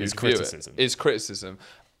in how you view it, is criticism.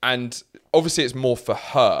 And obviously it's more for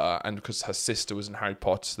her, and because her sister was in Harry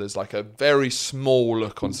Potter, so there's like a very small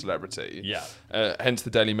look on celebrity. Yeah. Hence the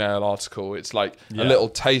Daily Mail article. It's like a little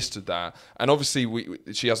taste of that. And obviously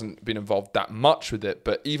she hasn't been involved that much with it,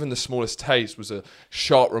 but even the smallest taste was a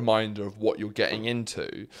sharp reminder of what you're getting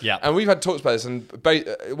into. Yeah. And we've had talks about this, and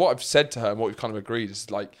what I've said to her and what we've kind of agreed is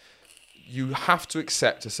like, you have to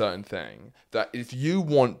accept a certain thing, that if you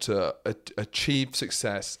want to achieve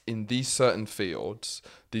success in these certain fields,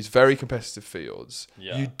 these very competitive fields,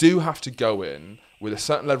 you do have to go in with a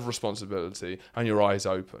certain level of responsibility and your eyes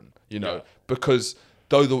open, because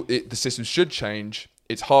though the system should change,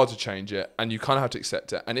 it's hard to change it, and you kind of have to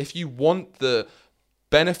accept it. And if you want the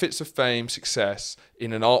benefits of fame, success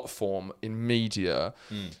in an art form, in media,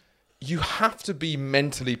 you have to be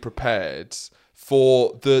mentally prepared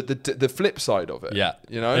for the flip side of it. Yeah.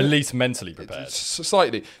 At least mentally prepared.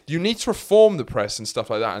 Slightly. You need to reform the press and stuff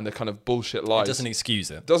like that, and the kind of bullshit lies. It doesn't excuse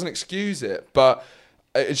it. Doesn't excuse it, but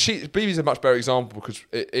BB's a much better example, because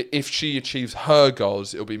if she achieves her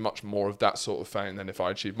goals, it'll be much more of that sort of fame than if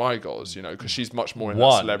I achieve my goals, because she's much more in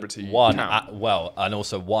that celebrity camp. And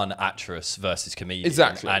also one actress versus comedian.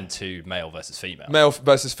 Exactly. And two male versus female. Male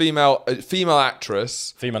versus female. Female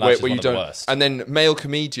actress. Female actress where you don't, the worst. And then male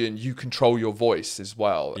comedian, you control your voice as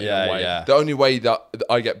well. Yeah. The only way that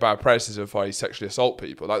I get bad press is if I sexually assault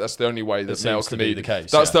people. Like, that's the only way that male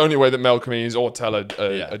comedians. That's the only way that male comedians or tell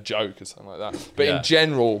a joke or something like that. But in general,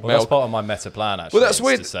 that's part of my meta plan, actually. Well, that's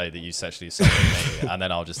weird to say that you sexually assaulted me, and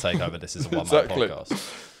then I'll just take over this as a one-man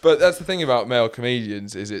podcast. But that's the thing about male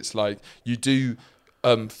comedians, is it's like you do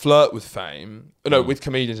flirt with fame. No, with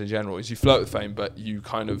comedians in general, is you flirt with fame, but you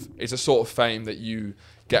kind of, it's a sort of fame that you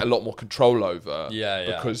get a lot more control over.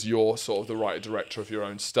 Because you're sort of the writer director of your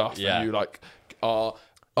own stuff, and you like are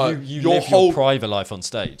you live your private life on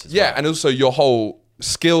stage as well. And also your whole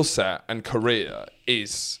skill set and career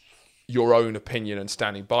is your own opinion and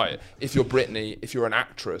standing by it. If you're Britney, if you're an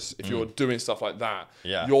actress, if you're doing stuff like that,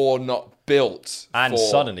 you're not built and for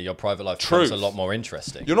suddenly your private life becomes a lot more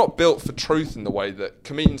interesting. You're not built for truth in the way that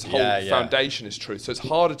comedians' whole foundation is truth. So it's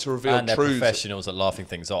harder to reveal and truth. And they're professionals at laughing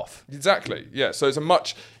things off. Exactly. Yeah. So it's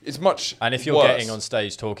much. And if you're getting on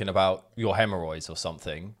stage talking about your hemorrhoids or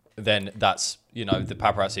something, then that's, the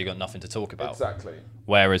paparazzi got nothing to talk about. Exactly.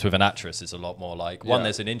 Whereas with an actress, it's a lot more like, one,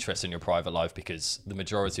 there's an interest in your private life, because the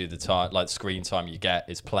majority of the time, like screen time you get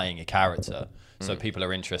is playing a character. So people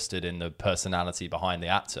are interested in the personality behind the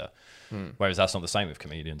actor. Whereas that's not the same with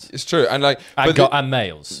comedians. It's true. And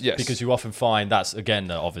males. Yes. Because you often find that's, again,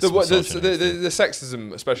 the obvious the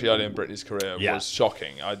sexism, especially early in Britney's career, was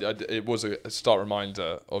shocking. It was a stark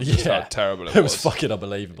reminder of just how terrible it was. It was fucking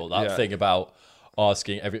unbelievable. That thing about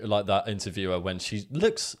asking that interviewer when she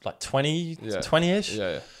looks like 20-ish.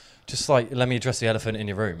 Just like, let me address the elephant in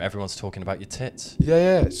your room. Everyone's talking about your tits.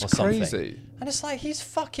 It's crazy. And it's like,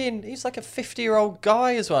 he's like a 50-year-old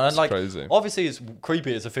guy as well. And it's crazy. Obviously it's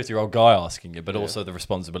creepy as a 50-year-old guy asking it, but also the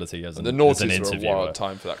responsibility as an interviewer. The noughties were a wild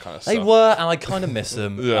time for that kind of stuff. They were, and I kind of miss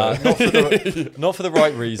them. Not for the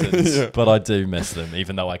right reasons, but I do miss them,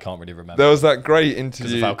 even though I can't really remember. There was that great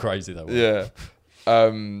interview. Because of how crazy they were.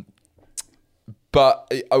 Yeah.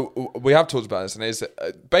 But we have talked about this, and it's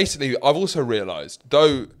basically, I've also realised,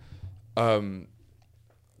 though I'm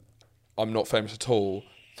not famous at all,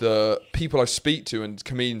 the people I speak to and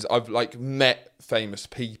comedians, I've met famous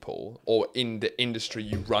people, or in the industry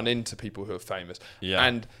you run into people who are famous. Yeah.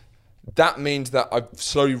 And that means that I've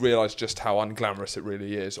slowly realised just how unglamorous it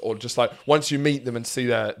really is, or just like once you meet them and see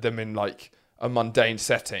them in like a mundane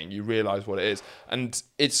setting, you realise what it is. And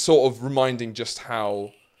it's sort of reminding just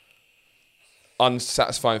how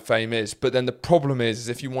unsatisfying fame is. But then the problem is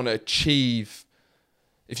if you want to achieve,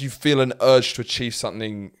 if you feel an urge to achieve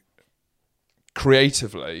something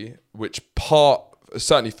creatively, which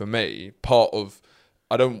certainly for me,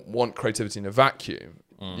 I don't want creativity in a vacuum.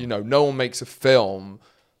 No one makes a film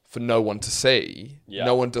for no one to see.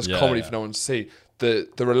 No one does comedy for no one to see. The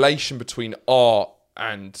relation between art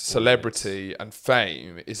and celebrity and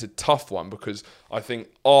fame is a tough one, because I think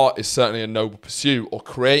art is certainly a noble pursuit, or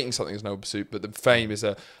creating something is a noble pursuit, but the fame is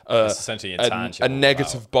it's essentially a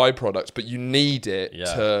negative byproduct, but you need it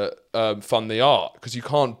to fund the art, because you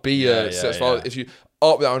can't be if you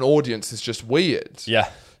art without an audience is just weird. Yeah.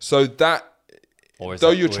 So that, or is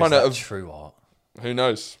though that, you're or trying is to that true art? Who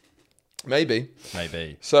knows? Maybe.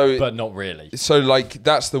 So, but not really. So, like,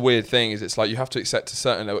 that's the weird thing, is it's like you have to accept a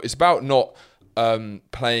certain level. It's about not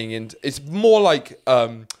playing into... It's more like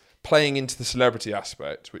playing into the celebrity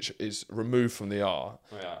aspect, which is removed from the art.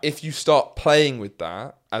 Yeah. If you start playing with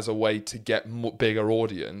that as a way to get bigger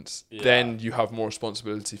audience, then you have more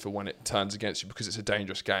responsibility for when it turns against you, because it's a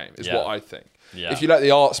dangerous game, is what I think. Yeah. If you let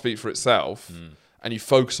the art speak for itself and you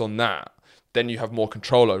focus on that, then you have more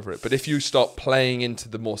control over it. But if you start playing into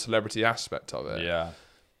the more celebrity aspect of it... Yeah.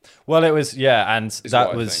 Well, it was... Yeah, and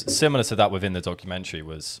that was similar to that within the documentary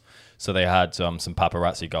was... So they had some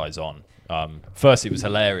paparazzi guys on. First, it was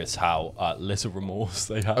hilarious how little remorse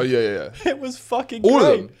they had. Oh, yeah. It was fucking all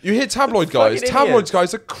great. Of them. You hear tabloid guys. Tabloid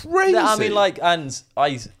guys are crazy. I mean, like, and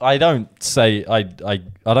I don't say... I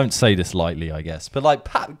don't say this lightly, I guess. But, like,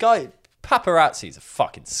 paparazzi's a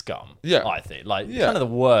fucking scum. Yeah. I think. Like, kind of the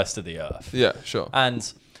worst of the earth. Yeah, sure. And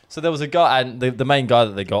so there was a guy, and the main guy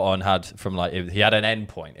that they got on had from, like, he had an end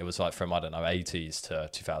point. It was, like, from, I don't know, 80s to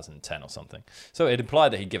 2010 or something. So it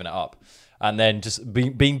implied that he'd given it up. And then just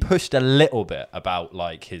being pushed a little bit about,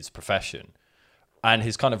 like, his profession. And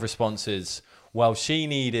his kind of response is, well, she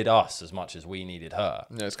needed us as much as we needed her.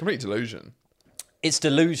 Yeah, it's complete delusion. It's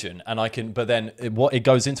delusion, and but then it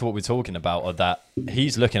goes into what we're talking about, or that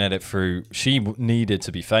he's looking at it through, she needed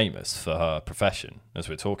to be famous for her profession, as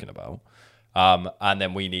we're talking about, and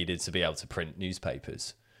then we needed to be able to print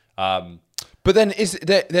newspapers. But then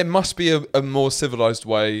there must be a more civilized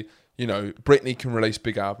way. You know, Britney can release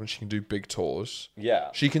big albums, she can do big tours. Yeah.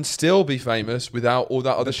 She can still be famous without all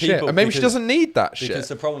that other shit. And maybe she doesn't need that shit. Because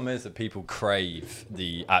the problem is that people crave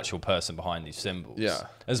the actual person behind these symbols. Yeah.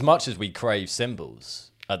 As much as we crave symbols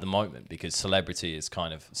at the moment, because celebrity is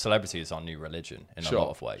our new religion in a lot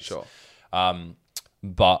of ways. Sure.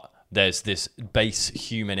 But there's this base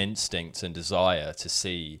human instinct and desire to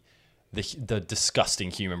see the disgusting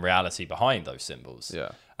human reality behind those symbols.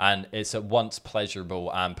 Yeah. And it's at once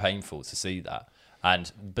pleasurable and painful to see that.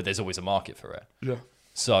 But there's always a market for it. Yeah.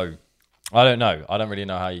 So, I don't know. I don't really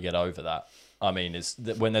know how you get over that. I mean,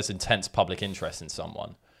 when there's intense public interest in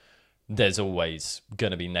someone, there's always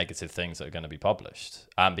going to be negative things that are going to be published.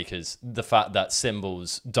 And because the fact that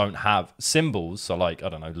symbols don't have... Symbols, so like, I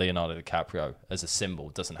don't know, Leonardo DiCaprio as a symbol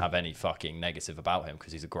doesn't have any fucking negative about him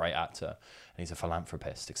because he's a great actor. And he's a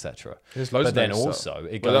philanthropist, etc. But then also,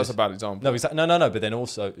 it goes... Well, that's a bad example. No. But then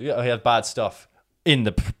also, he had bad stuff in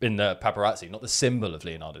the paparazzi, not the symbol of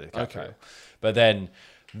Leonardo DiCaprio. Okay. But then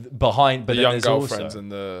behind, but the then young girlfriends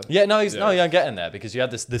and the... Yeah, you're getting there because you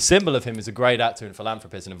had the symbol of him as a great actor and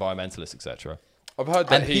philanthropist and environmentalist, etc. I've heard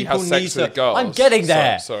that he has sex with girls. I'm getting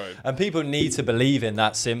there. Sorry. And people need to believe in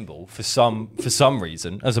that symbol for some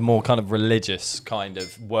reason as a more kind of religious kind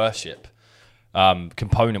of worship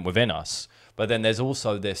component within us. But then there's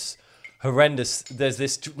also this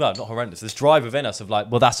this drive within us of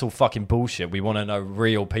like, well, that's all fucking bullshit. We want to know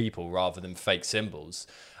real people rather than fake symbols.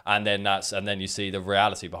 And then you see the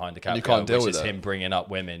reality behind DiCaprio, which is him bringing up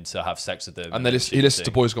women to have sex with them. And then he listens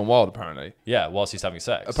to Boys Gone Wild, apparently. Yeah, whilst he's having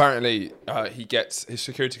sex. Apparently, he gets his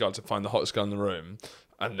security guard to find the hottest girl in the room,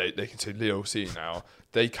 and they can see Leo C now.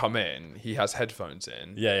 They come in. He has headphones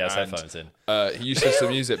in. Yeah, he has headphones in. He used to listen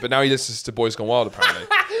to music, but now he listens to Boys Gone Wild, apparently.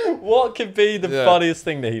 What could be the funniest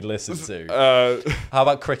thing that he'd listen to? How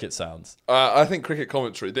about cricket sounds? I think cricket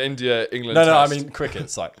commentary. The India-England test. No, I mean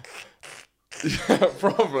cricket's like... Yeah,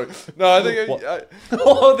 probably. No, I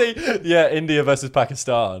think... India versus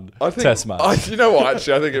Pakistan test match. You know what,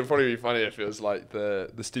 actually? I think it'd probably be funny if it was like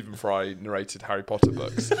the Stephen Fry narrated Harry Potter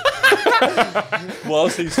books.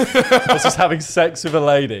 whilst he's having sex with a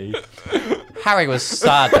lady. Harry was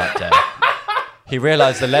sad that day. He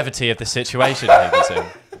realised the levity of the situation he was in.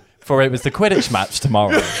 For it was the Quidditch match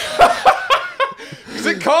tomorrow. Because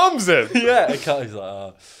it calms him. Yeah, it calms. He's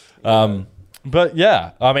like, But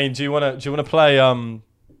yeah, I mean, do you want to play?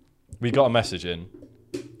 We got a message in.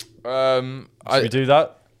 Should we do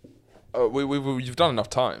that? You've done enough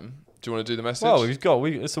time. Do you want to do the message? Well,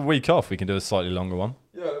 it's a week off. We can do a slightly longer one.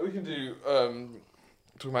 Yeah, we can do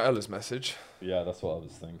talking about Ella's message. Yeah, that's what I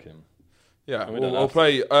was thinking. Yeah, we'll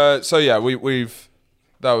play. So yeah, we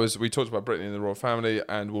talked about Britney and the royal family,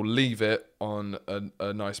 and we'll leave it on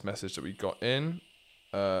a nice message that we got in.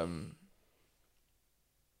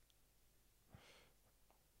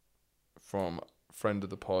 From friend of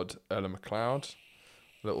the pod, Ella McLeod.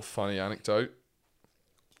 A little funny anecdote.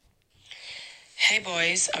 Hey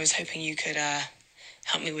boys, I was hoping you could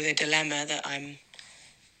help me with a dilemma that I'm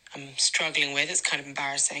struggling with. It's kind of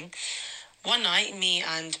embarrassing. One night, me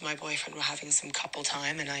and my boyfriend were having some couple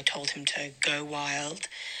time, and I told him to go wild.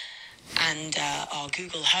 And our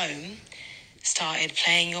Google Home started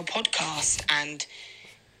playing your podcast, and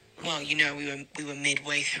well, you know, we were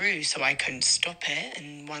midway through, so I couldn't stop it,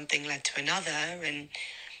 and one thing led to another, and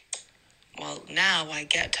well, now I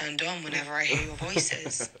get turned on whenever I hear your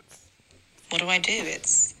voices. What do I do?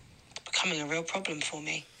 It's becoming a real problem for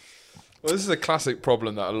me. Well, this is a classic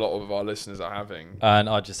problem that a lot of our listeners are having. And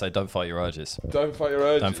I'd just say, don't fight your urges. Don't fight your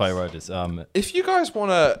urges. Don't fight your urges. If you guys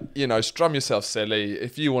want to, strum yourself silly,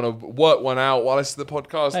 if you want to work one out while listening to the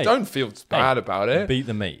podcast, don't feel bad about it. Beat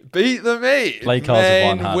the meat. Beat the meat. Play cards with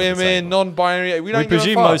one hand. Women, non-binary. We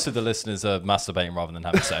presume most of the listeners are masturbating rather than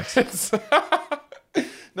having sex.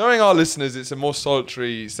 Knowing our listeners, it's a more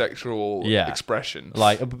solitary sexual expression.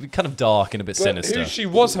 Like, kind of dark and a bit sinister. Who she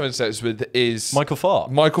was having sex with is... Michael Farr.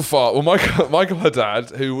 Well, Michael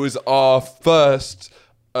Haddad, who was our first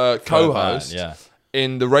co-host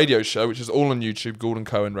in the radio show, which is all on YouTube, Gordon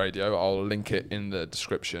Cohen Radio. I'll link it in the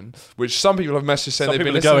description. Which some people have messaged saying they've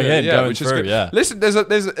been listening. Going through. Listen,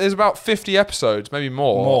 there's about 50 episodes, maybe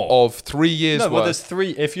more. Of 3 years. Well, there's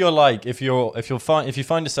 3. If you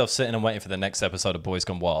find yourself sitting and waiting for the next episode of Boys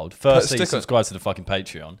Gone Wild, firstly, subscribe to the fucking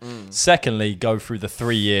Patreon. Secondly, go through the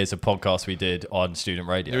 3 years of podcasts we did on student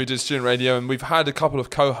radio. We did student radio, and we've had a couple of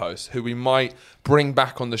co-hosts who we might bring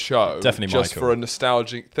back on the show. Definitely just Michael. For a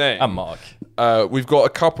nostalgic thing. And Mark. We've got a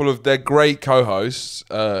couple of their great co-hosts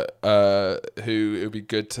who it would be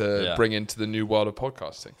good to bring into the new world of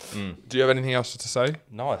podcasting. Do you have anything else to say?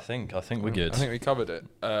 No, I think we're good. I think we covered it.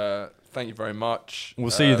 Thank you very much.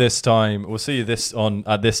 We'll see you this time. We'll see you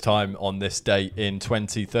at this time on this date in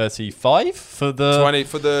 2035 for the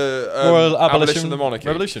Royal Abolition of the Monarchy.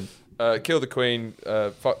 Revolution. Kill the Queen.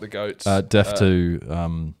 Fuck the goats. Death to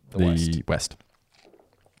the West.